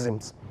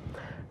mechanisms.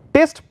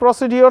 Test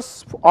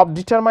procedures of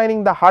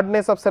determining the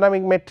hardness of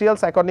ceramic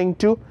materials according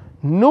to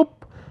Knoop,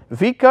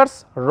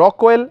 Vickers,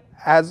 Rockwell,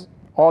 as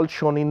all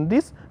shown in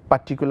this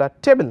particular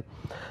table.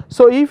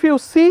 So, if you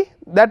see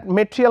that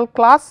material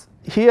class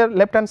here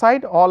left hand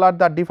side, all are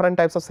the different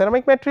types of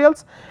ceramic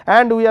materials,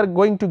 and we are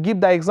going to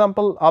give the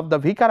example of the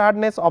Vickers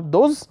hardness of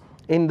those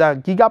in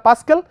the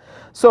gigapascal.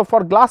 So,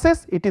 for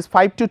glasses it is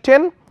 5 to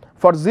 10,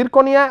 for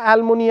zirconia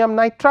aluminum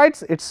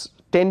nitrides it is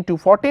 10 to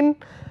 14,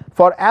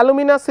 for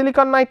alumina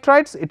silicon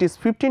nitrides it is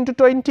 15 to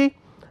 20,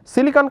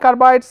 Silicon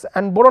carbides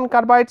and boron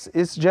carbides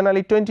is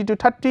generally 20 to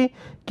 30,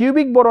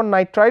 cubic boron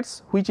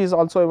nitrides, which is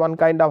also one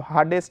kind of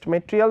hardest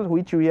material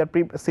which we are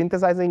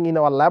synthesizing in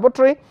our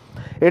laboratory,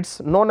 it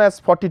is known as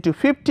 40 to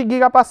 50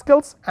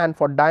 gigapascals, and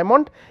for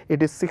diamond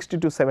it is 60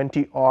 to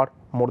 70 or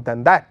more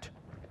than that.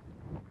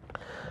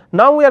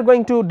 Now we are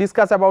going to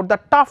discuss about the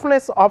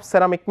toughness of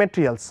ceramic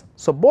materials.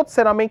 So, both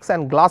ceramics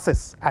and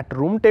glasses at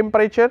room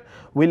temperature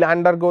will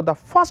undergo the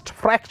first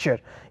fracture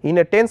in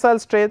a tensile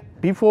stress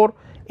before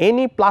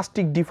any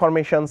plastic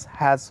deformations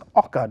has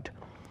occurred.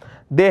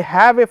 They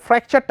have a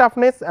fracture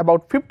toughness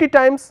about 50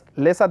 times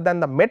lesser than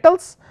the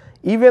metals,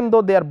 even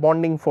though their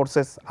bonding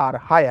forces are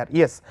higher.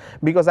 Yes,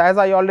 because as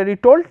I already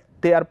told,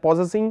 they are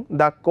possessing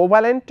the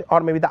covalent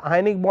or maybe the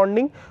ionic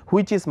bonding,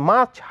 which is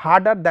much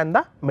harder than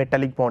the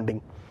metallic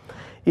bonding.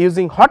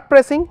 Using hot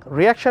pressing,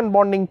 reaction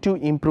bonding to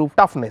improve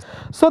toughness.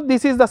 So,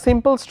 this is the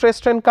simple stress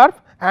strain curve,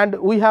 and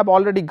we have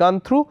already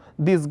gone through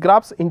these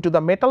graphs into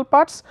the metal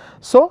parts.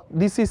 So,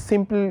 this is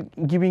simply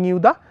giving you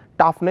the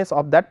toughness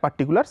of that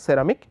particular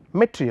ceramic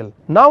material.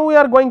 Now, we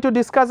are going to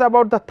discuss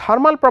about the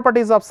thermal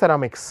properties of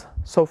ceramics.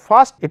 So,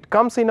 first it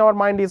comes in our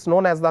mind is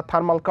known as the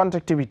thermal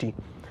conductivity.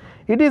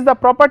 It is the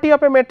property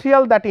of a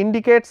material that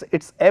indicates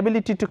its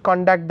ability to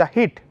conduct the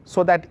heat,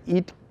 so that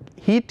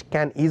heat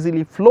can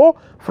easily flow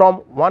from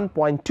one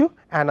point to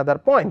another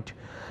point.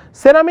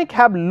 Ceramic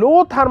have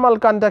low thermal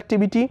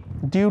conductivity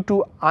due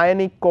to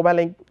ionic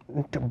covalent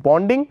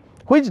bonding,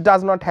 which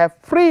does not have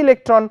free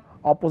electron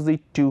opposite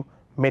to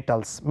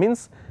metals,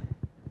 means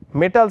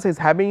metals is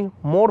having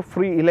more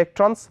free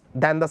electrons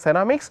than the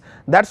ceramics,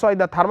 that is why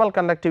the thermal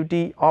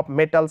conductivity of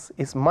metals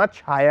is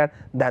much higher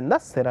than the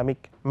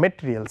ceramic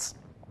materials.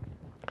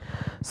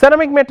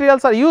 Ceramic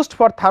materials are used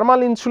for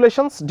thermal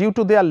insulations due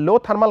to their low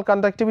thermal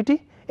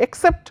conductivity,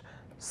 except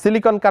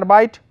silicon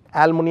carbide,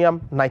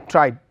 aluminum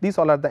nitride, these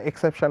all are the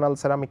exceptional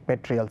ceramic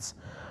materials.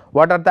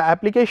 What are the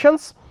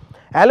applications?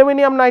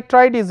 Aluminum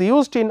nitride is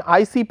used in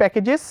IC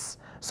packages.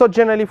 So,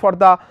 generally for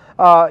the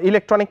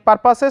electronic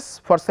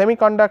purposes, for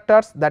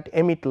semiconductors that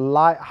emit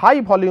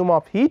high volume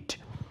of heat.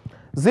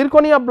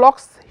 Zirconia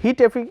blocks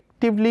heat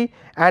effectively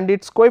and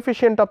its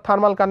coefficient of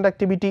thermal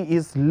conductivity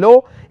is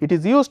low. It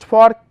is used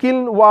for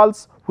kiln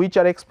walls which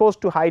are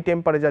exposed to high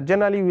temperature.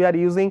 Generally we are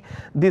using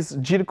this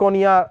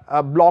zirconia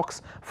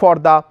blocks for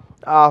the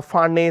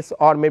furnace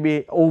or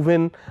maybe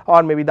oven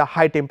or maybe the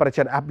high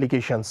temperature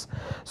applications.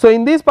 So,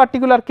 in this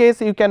particular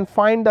case you can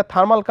find the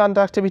thermal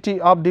conductivity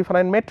of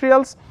different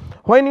materials.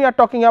 When we are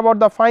talking about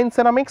the fine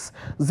ceramics,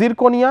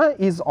 zirconia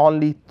is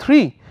only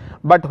 3,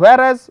 but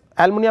whereas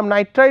aluminum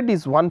nitride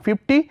is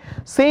 150.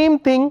 Same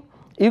thing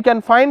you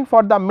can find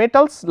for the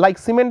metals like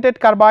cemented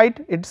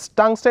carbide, it is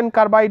tungsten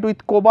carbide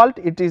with cobalt,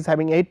 it is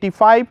having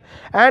 85,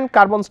 and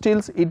carbon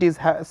steels it is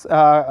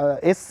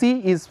SC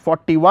is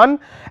 41,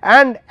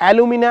 and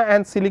alumina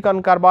and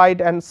silicon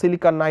carbide and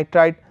silicon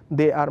nitride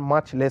they are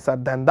much lesser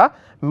than the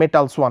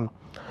metals one.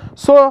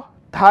 So,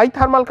 high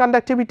thermal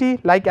conductivity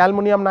like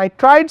aluminum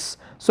nitrides.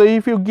 So,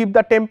 if you give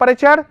the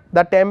temperature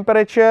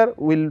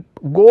will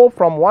go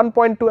from one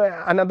point to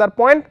another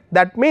point,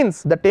 that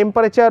means the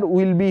temperature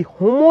will be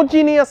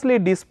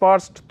homogeneously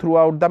dispersed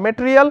throughout the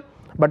material.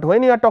 But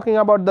when you are talking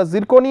about the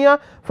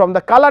zirconia, from the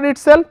color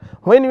itself,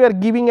 when you are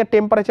giving a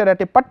temperature at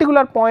a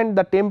particular point,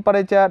 the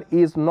temperature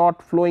is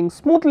not flowing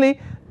smoothly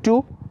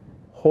to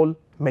whole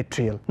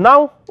material.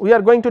 Now, we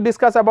are going to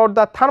discuss about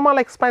the thermal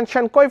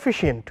expansion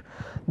coefficient.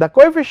 The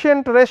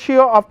coefficient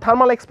ratio of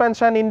thermal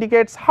expansion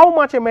indicates how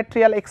much a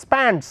material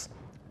expands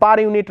per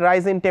unit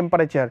rise in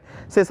temperature.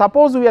 Say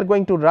suppose we are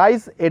going to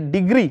rise a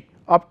degree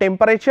of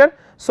temperature,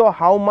 so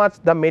how much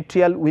the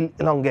material will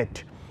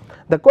elongate.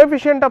 The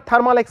coefficient of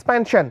thermal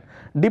expansion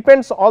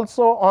depends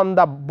also on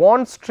the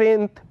bond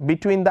strength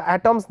between the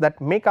atoms that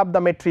make up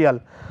the material.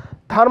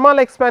 Thermal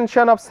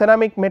expansion of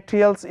ceramic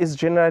materials is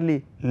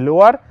generally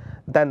lower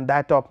than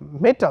that of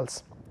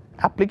metals.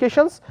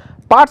 Applications: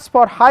 parts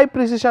for high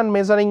precision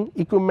measuring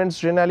equipments,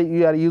 generally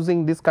you are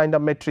using this kind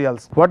of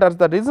materials. What are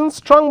the reasons?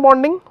 Strong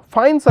bonding.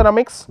 Fine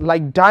ceramics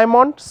like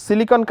diamond,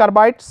 silicon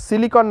carbide,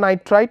 silicon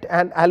nitride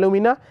and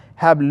alumina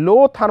have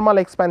low thermal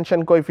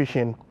expansion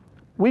coefficient.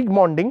 Weak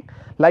bonding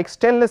like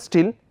stainless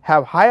steel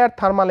have higher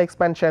thermal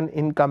expansion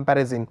in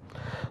comparison.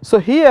 So,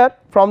 here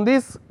from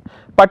this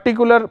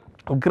particular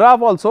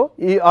graph also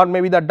or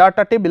maybe the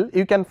data table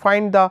you can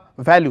find the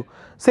value.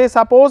 Say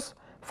suppose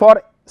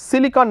for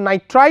silicon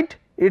nitride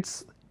it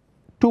is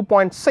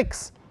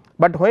 2.6,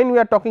 but when we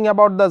are talking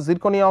about the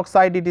zirconia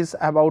oxide it is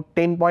about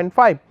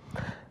 10.5,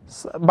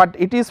 but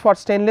it is for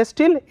stainless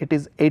steel it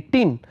is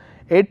 18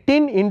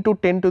 into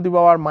 10 to the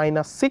power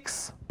minus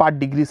 6 per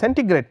degree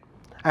centigrade,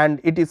 and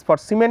it is for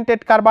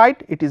cemented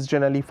carbide it is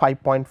generally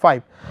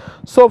 5.5.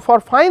 So, for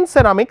fine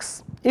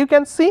ceramics you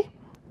can see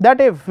that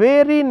a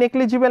very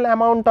negligible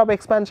amount of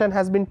expansion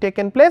has been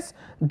taken place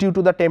due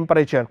to the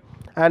temperature,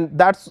 and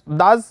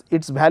thus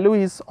its value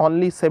is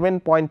only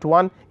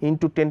 7.1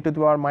 into 10 to the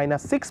power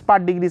minus 6 per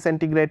degree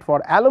centigrade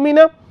for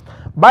alumina.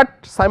 But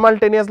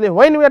simultaneously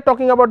when we are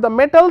talking about the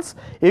metals,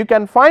 you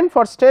can find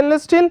for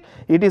stainless steel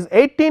it is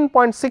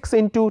 18.6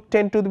 into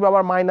 10 to the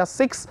power minus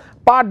 6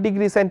 per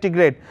degree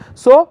centigrade.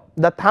 So,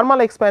 the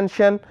thermal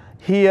expansion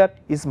here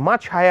is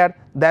much higher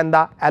than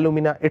the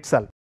alumina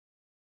itself.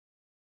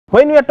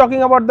 When we are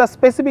talking about the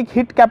specific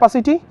heat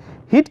capacity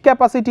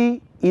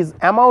is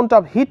amount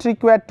of heat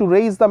required to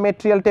raise the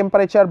material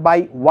temperature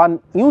by 1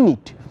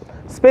 unit.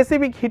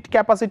 Specific heat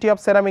capacity of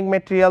ceramic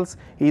materials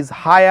is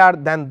higher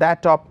than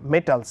that of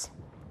metals.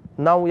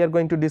 Now we are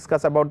going to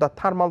discuss about the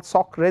thermal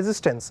shock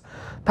resistance.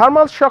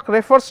 Thermal shock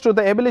refers to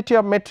the ability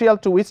of material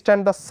to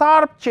withstand the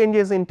sharp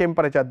changes in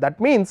temperature. That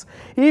means,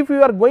 if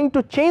you are going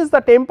to change the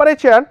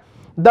temperature,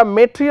 the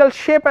material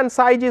shape and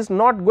size is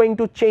not going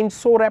to change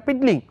so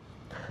rapidly.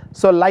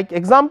 So, like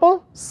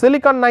example,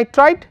 silicon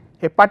nitride,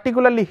 a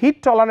particularly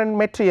heat tolerant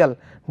material,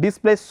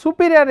 displays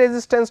superior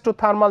resistance to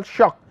thermal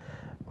shock.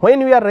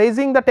 When we are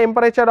raising the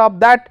temperature of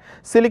that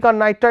silicon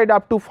nitride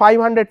up to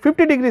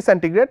 550 degree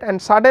centigrade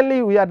and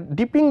suddenly we are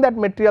dipping that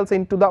materials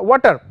into the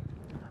water,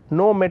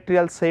 no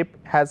material shape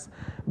has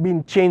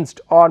been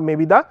changed, or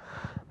maybe the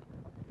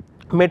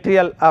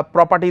material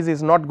properties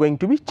is not going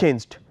to be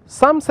changed.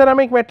 Some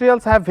ceramic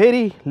materials have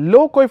very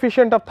low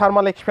coefficient of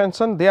thermal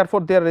expansion,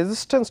 therefore, their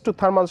resistance to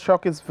thermal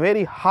shock is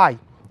very high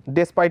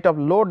despite of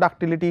low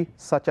ductility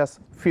such as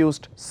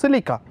fused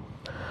silica.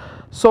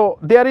 So,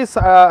 there is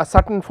a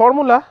certain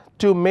formula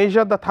to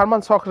measure the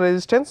thermal shock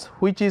resistance,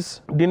 which is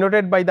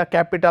denoted by the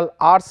capital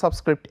R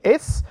subscript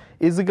S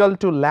is equal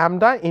to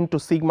lambda into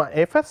sigma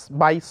Fs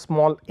by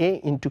small a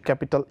into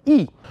capital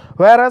E,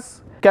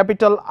 whereas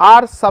capital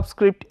R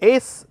subscript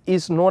S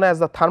is known as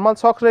the thermal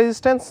shock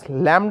resistance,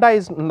 lambda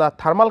is the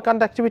thermal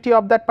conductivity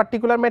of that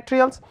particular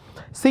materials,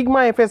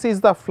 sigma Fs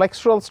is the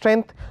flexural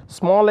strength,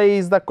 small a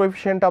is the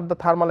coefficient of the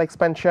thermal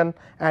expansion,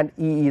 and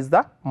E is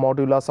the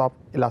modulus of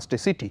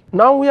elasticity.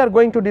 Now we are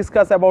going to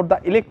discuss about the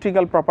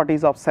electrical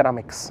properties of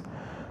ceramics.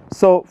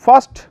 So,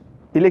 first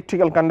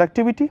electrical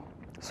conductivity.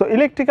 So,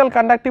 electrical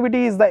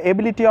conductivity is the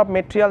ability of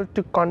material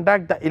to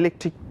conduct the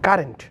electric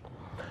current.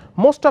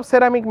 Most of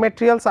ceramic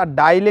materials are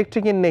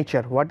dielectric in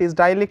nature. What is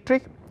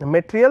dielectric?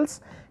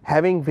 Materials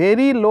having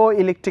very low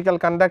electrical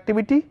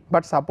conductivity,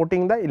 but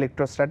supporting the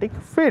electrostatic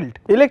field.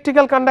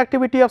 Electrical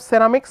conductivity of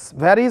ceramics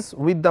varies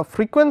with the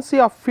frequency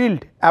of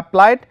field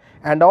applied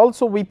and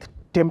also with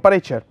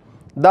temperature.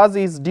 Thus,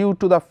 is due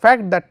to the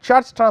fact that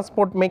charge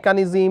transport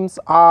mechanisms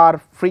are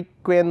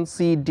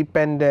frequency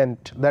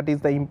dependent, that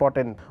is the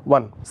important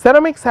one.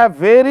 Ceramics have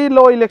very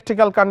low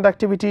electrical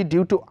conductivity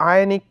due to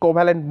ionic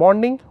covalent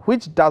bonding,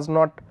 which does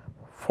not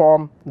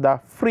form the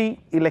free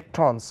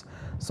electrons.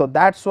 So,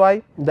 that is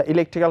why the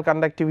electrical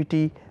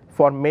conductivity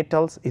for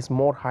metals is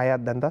more higher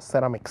than the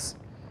ceramics.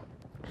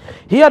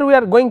 Here we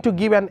are going to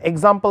give an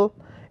example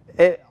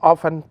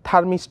of an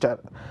thermistor.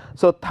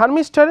 So,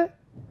 thermistor,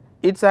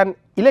 it is an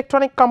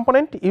electronic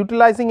component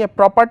utilizing a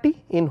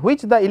property in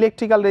which the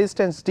electrical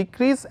resistance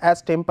decrease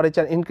as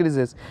temperature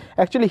increases.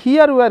 Actually,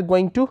 here we are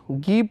going to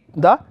give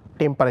the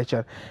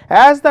temperature.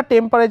 As the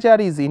temperature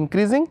is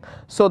increasing,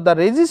 so the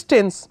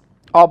resistance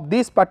of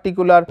this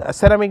particular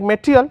ceramic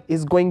material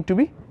is going to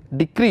be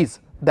decrease.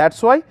 That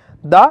is why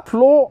the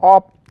flow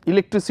of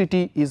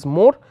electricity is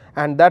more,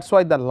 and that is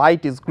why the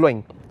light is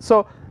glowing.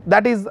 So,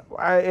 that is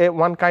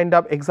one kind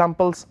of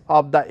examples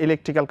of the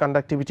electrical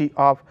conductivity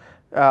of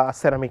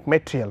ceramic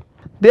material.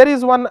 There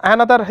is one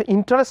another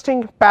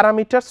interesting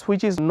parameters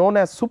which is known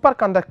as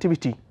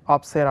superconductivity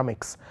of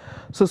ceramics.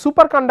 So,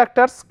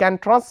 superconductors can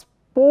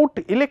transport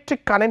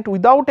electric current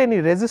without any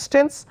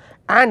resistance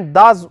and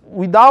thus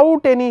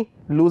without any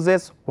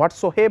losses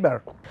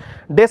whatsoever.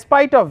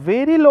 Despite a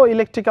very low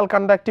electrical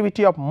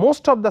conductivity of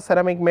most of the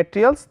ceramic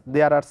materials,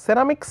 there are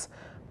ceramics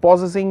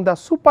possessing the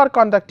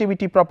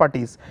superconductivity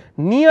properties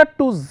near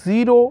to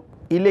zero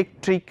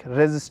electric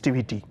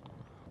resistivity.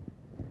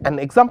 An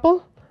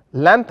example,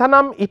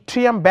 lanthanum,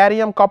 yttrium,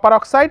 barium, copper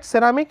oxide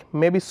ceramic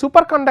may be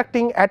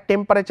superconducting at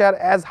temperature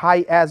as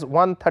high as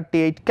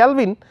 138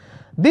 Kelvin.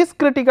 This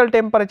critical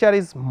temperature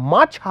is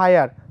much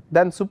higher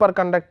than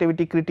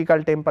superconductivity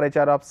critical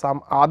temperature of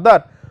some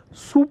other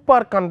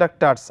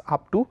superconductors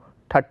up to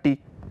 30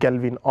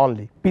 Kelvin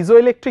only.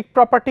 Piezoelectric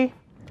property.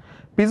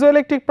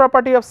 Piezoelectric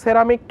property of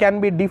ceramic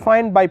can be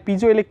defined by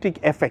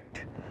piezoelectric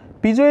effect.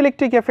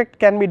 Piezoelectric effect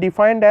can be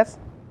defined as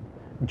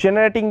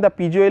generating the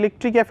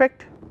piezoelectric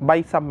effect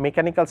by some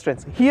mechanical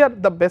strength. Here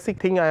the basic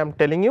thing I am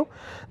telling you,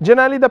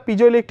 generally the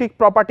piezoelectric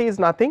property is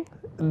nothing,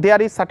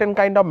 there is certain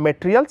kind of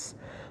materials.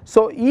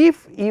 So,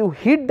 if you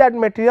hit that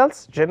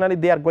materials, generally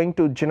they are going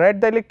to generate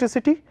the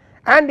electricity,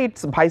 and it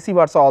is vice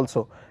versa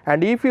also,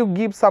 and if you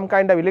give some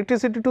kind of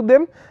electricity to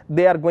them,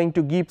 they are going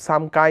to give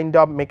some kind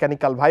of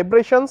mechanical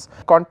vibrations,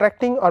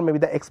 contracting or maybe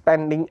the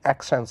expanding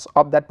actions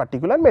of that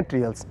particular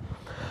materials.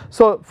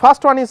 So,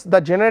 first one is the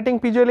generating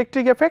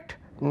piezoelectric effect,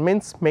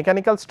 means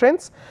mechanical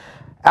strengths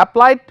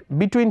applied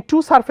between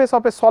two surface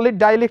of a solid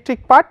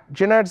dielectric part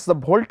generates the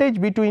voltage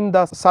between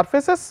the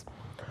surfaces.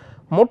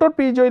 Motor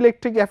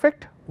piezoelectric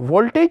effect: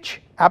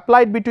 voltage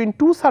applied between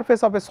two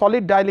surfaces of a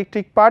solid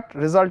dielectric part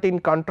result in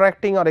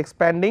contracting or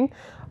expanding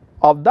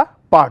of the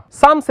part.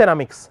 Some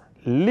ceramics,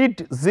 lead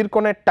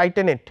zirconate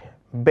titanate,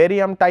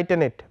 barium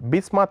titanate,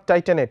 bismuth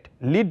titanate,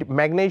 lead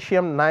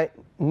magnesium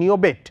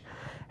niobate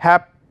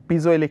have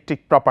piezoelectric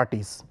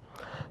properties.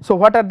 So,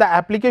 what are the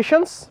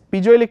applications?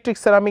 Piezoelectric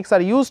ceramics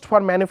are used for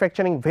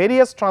manufacturing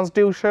various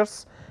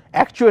transducers,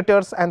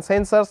 actuators and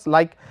sensors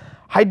like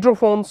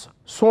hydrophones,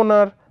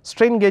 sonar,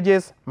 strain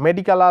gauges,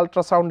 medical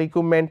ultrasound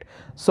equipment.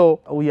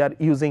 So, we are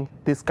using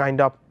this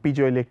kind of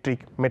piezoelectric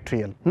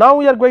material. Now,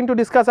 we are going to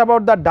discuss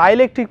about the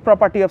dielectric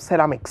property of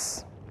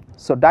ceramics.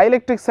 So,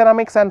 dielectric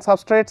ceramics and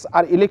substrates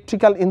are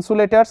electrical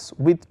insulators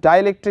with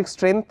dielectric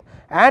strength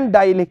and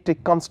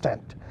dielectric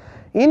constant.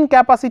 In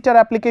capacitor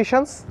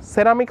applications,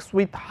 ceramics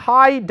with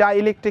high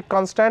dielectric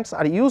constants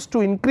are used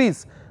to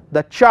increase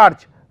the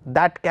charge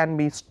that can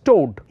be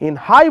stored. In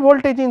high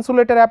voltage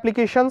insulator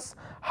applications,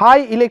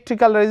 high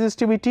electrical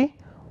resistivity,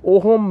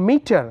 ohm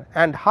meter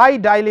and high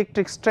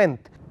dielectric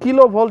strength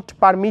kilovolt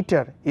per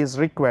meter is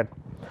required.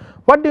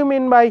 What do you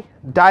mean by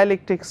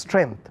dielectric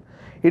strength?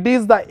 It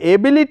is the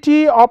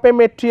ability of a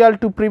material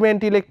to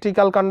prevent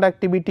electrical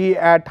conductivity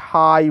at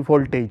high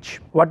voltage.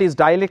 What is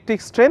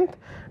dielectric strength?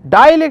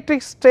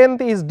 Dielectric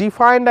strength is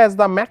defined as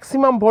the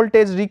maximum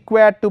voltage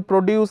required to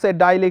produce a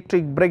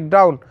dielectric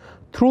breakdown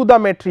through the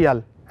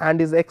material and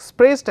is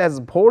expressed as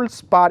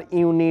volts per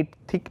unit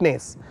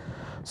thickness.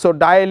 So,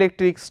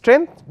 dielectric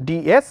strength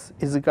ds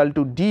is equal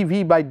to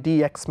dV by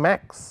dx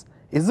max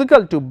is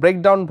equal to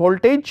breakdown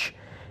voltage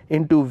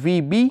into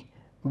Vb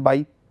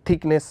by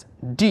thickness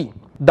d.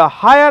 The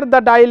higher the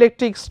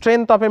dielectric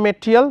strength of a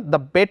material, the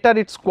better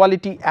its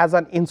quality as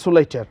an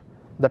insulator.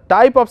 The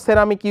type of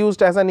ceramic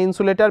used as an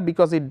insulator,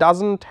 because it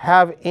does not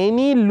have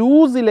any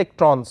loose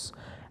electrons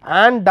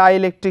and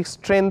dielectric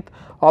strength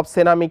of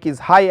ceramic is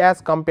high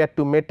as compared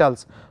to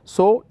metals.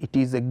 So, it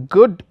is a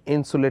good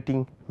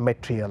insulating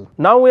material.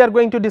 Now, we are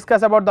going to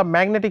discuss about the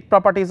magnetic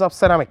properties of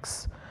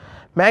ceramics.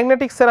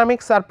 Magnetic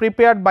ceramics are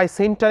prepared by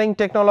sintering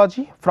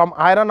technology from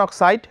iron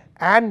oxide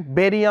and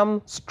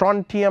barium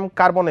strontium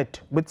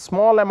carbonate with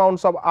small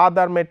amounts of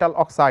other metal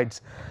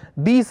oxides.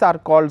 These are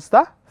called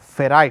the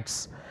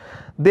ferrites.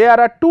 There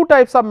are two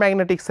types of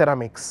magnetic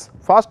ceramics.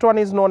 First one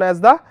is known as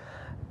the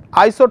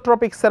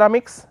isotropic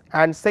ceramics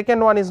and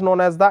second one is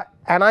known as the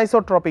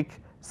anisotropic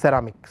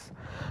ceramics.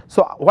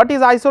 So, what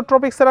is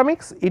isotropic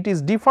ceramics? It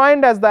is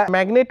defined as the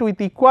magnet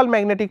with equal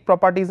magnetic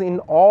properties in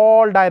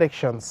all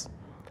directions.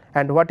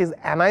 And what is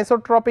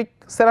anisotropic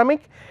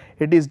ceramic?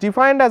 It is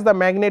defined as the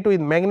magnet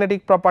with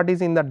magnetic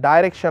properties in the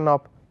direction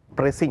of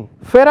pressing.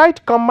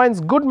 Ferrite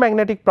combines good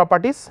magnetic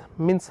properties,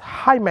 means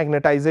high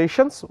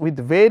magnetizations with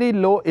very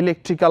low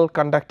electrical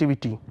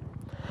conductivity.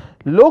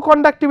 Low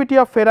conductivity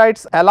of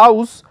ferrites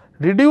allows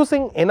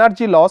reducing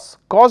energy loss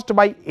caused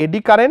by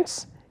eddy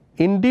currents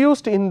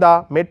induced in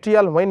the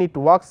material when it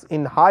works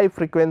in high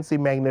frequency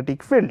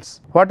magnetic fields.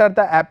 What are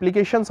the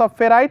applications of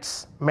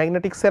ferrites?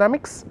 Magnetic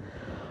ceramics,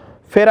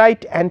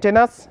 ferrite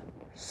antennas,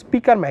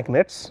 speaker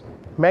magnets,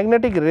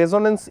 magnetic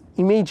resonance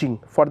imaging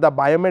for the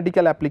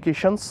biomedical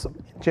applications.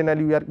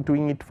 Generally, we are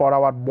doing it for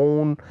our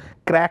bone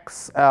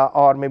cracks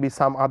or maybe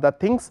some other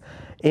things,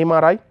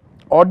 MRI,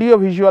 audio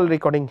visual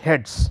recording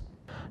heads.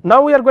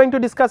 Now, we are going to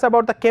discuss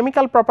about the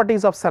chemical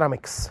properties of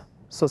ceramics.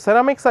 So,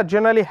 ceramics are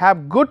generally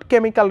have good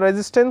chemical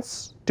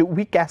resistance to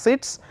weak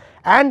acids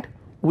and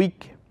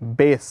weak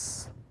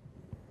base.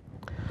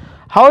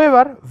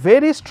 However,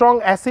 very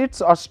strong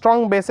acids or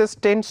strong bases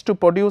tends to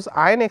produce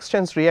ion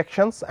exchange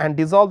reactions and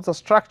dissolve the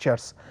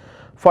structures.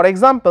 For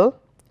example,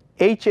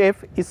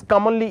 HF is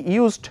commonly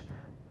used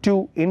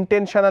to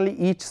intentionally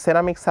etch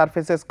ceramic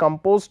surfaces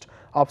composed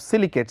of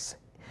silicates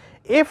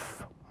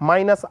F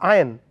minus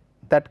ion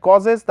that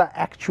causes the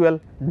actual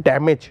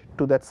damage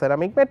to that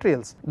ceramic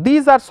materials.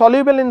 These are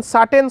soluble in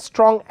certain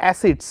strong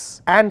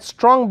acids and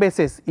strong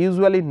bases,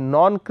 usually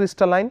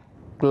non-crystalline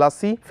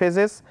glassy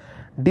phases,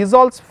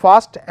 dissolves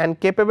fast and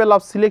capable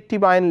of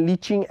selective ion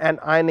leaching and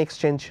ion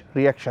exchange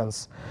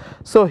reactions.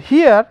 So,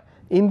 here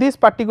in this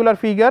particular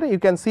figure you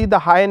can see the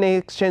ion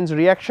exchange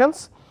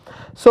reactions.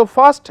 So,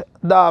 first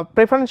the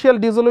preferential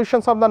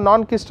dissolutions of the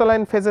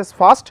non-crystalline phases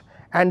first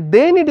and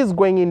then it is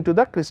going into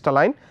the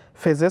crystalline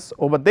phases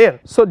over there.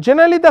 So,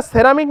 generally the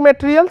ceramic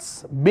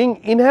materials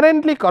being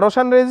inherently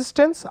corrosion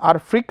resistant are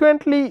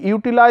frequently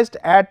utilized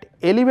at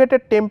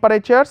elevated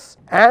temperatures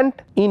and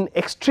in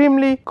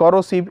extremely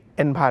corrosive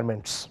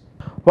environments.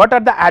 What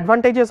are the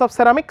advantages of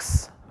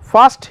ceramics?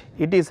 First,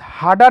 it is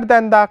harder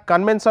than the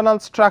conventional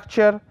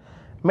structure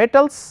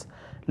metals,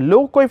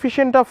 low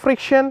coefficient of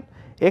friction,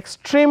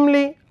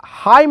 extremely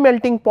high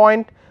melting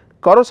point,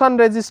 corrosion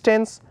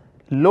resistance,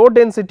 low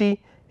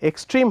density,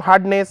 extreme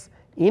hardness,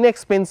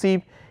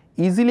 inexpensive,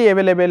 easily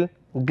available,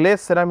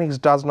 glazed ceramics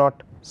does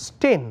not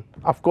stain.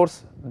 Of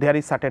course, there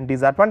is certain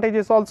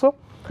disadvantages also.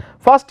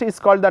 First is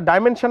called the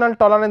dimensional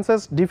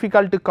tolerances,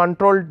 difficult to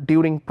control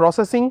during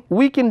processing,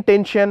 weak in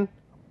tension,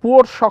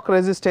 poor shock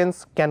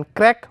resistance, can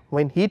crack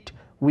when hit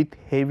with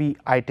heavy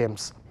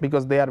items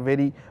because they are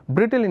very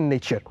brittle in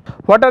nature.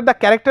 What are the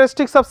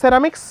characteristics of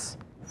ceramics?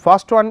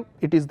 First one,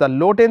 it is the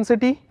low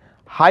density,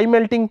 high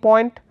melting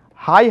point,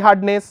 high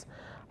hardness,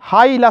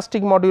 high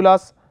elastic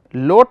modulus,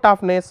 low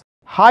toughness,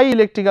 high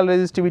electrical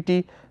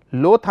resistivity,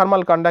 low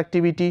thermal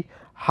conductivity,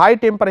 high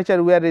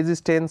temperature wear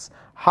resistance,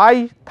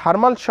 high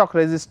thermal shock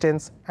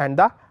resistance and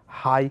the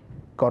high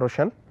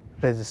corrosion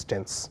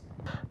resistance.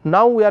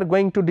 Now, we are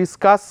going to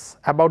discuss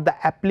about the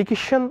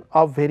application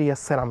of various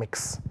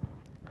ceramics.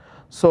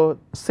 So,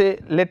 say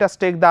let us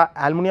take the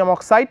aluminum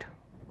oxide,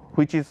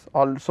 which is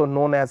also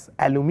known as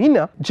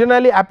alumina.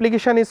 Generally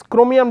application is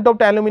chromium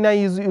doped alumina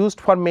is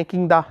used for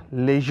making the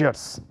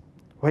lasers.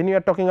 When you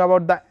are talking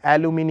about the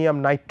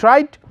aluminum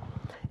nitride,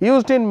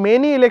 used in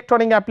many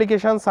electronic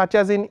applications such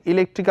as in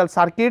electrical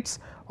circuits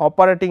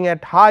operating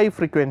at high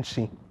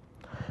frequency.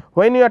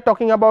 When you are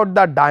talking about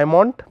the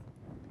diamond,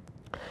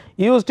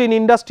 used in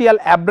industrial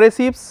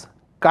abrasives,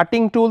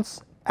 cutting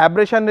tools,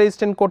 abrasion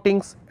resistant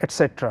coatings,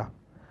 etc.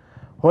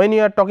 When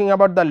you are talking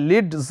about the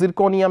lead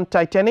zirconium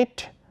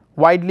titanate,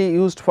 widely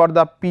used for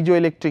the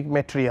piezoelectric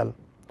material.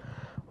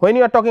 When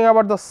you are talking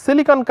about the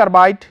silicon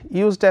carbide,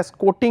 used as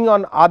coating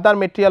on other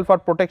material for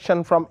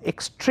protection from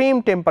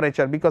extreme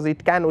temperature because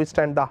it can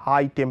withstand the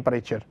high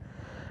temperature.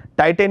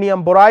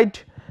 Titanium boride,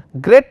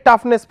 great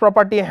toughness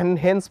property and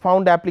hence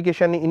found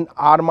application in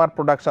armor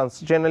productions,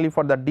 generally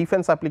for the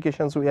defense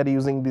applications we are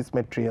using these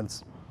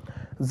materials.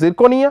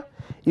 Zirconia,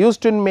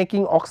 used in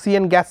making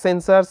oxygen gas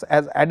sensors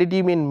as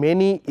additive in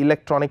many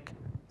electronic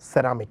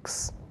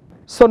ceramics.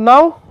 So,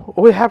 now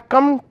we have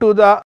come to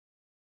the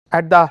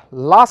at the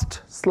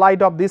last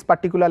slide of this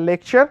particular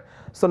lecture.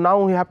 So,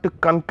 now we have to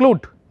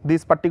conclude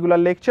this particular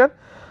lecture.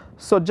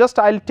 So, just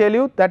I will tell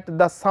you that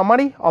the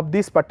summary of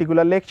this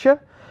particular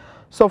lecture.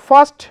 So,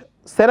 first,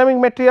 ceramic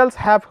materials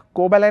have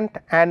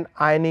covalent and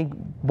ionic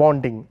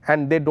bonding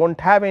and they do not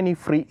have any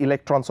free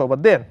electrons over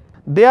there.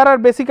 There are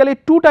basically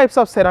two types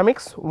of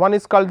ceramics, one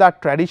is called the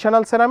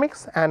traditional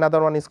ceramics,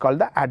 another one is called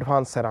the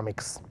advanced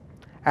ceramics.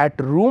 At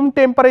room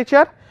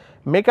temperature,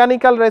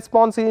 mechanical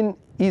response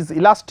is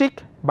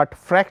elastic, but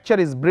fracture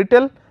is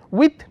brittle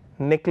with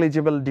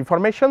negligible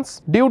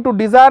deformations. Due to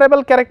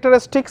desirable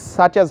characteristics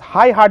such as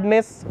high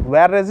hardness,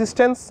 wear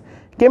resistance,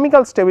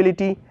 chemical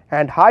stability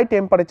and high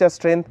temperature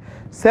strength,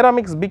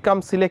 ceramics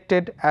become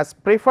selected as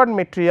preferred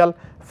material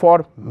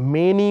for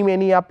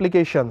many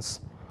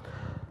applications.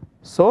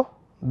 So,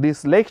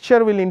 this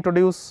lecture will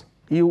introduce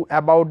you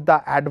about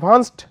the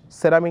advanced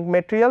ceramic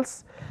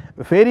materials,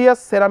 various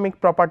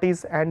ceramic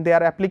properties and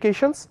their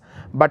applications,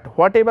 but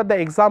whatever the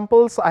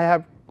examples I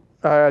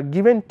have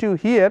given to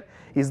here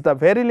is the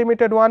very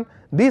limited one.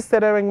 These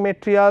ceramic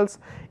materials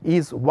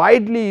is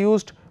widely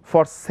used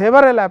for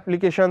several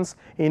applications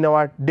in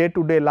our day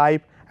to day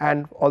life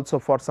and also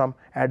for some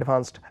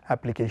advanced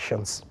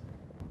applications.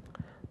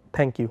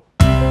 Thank you.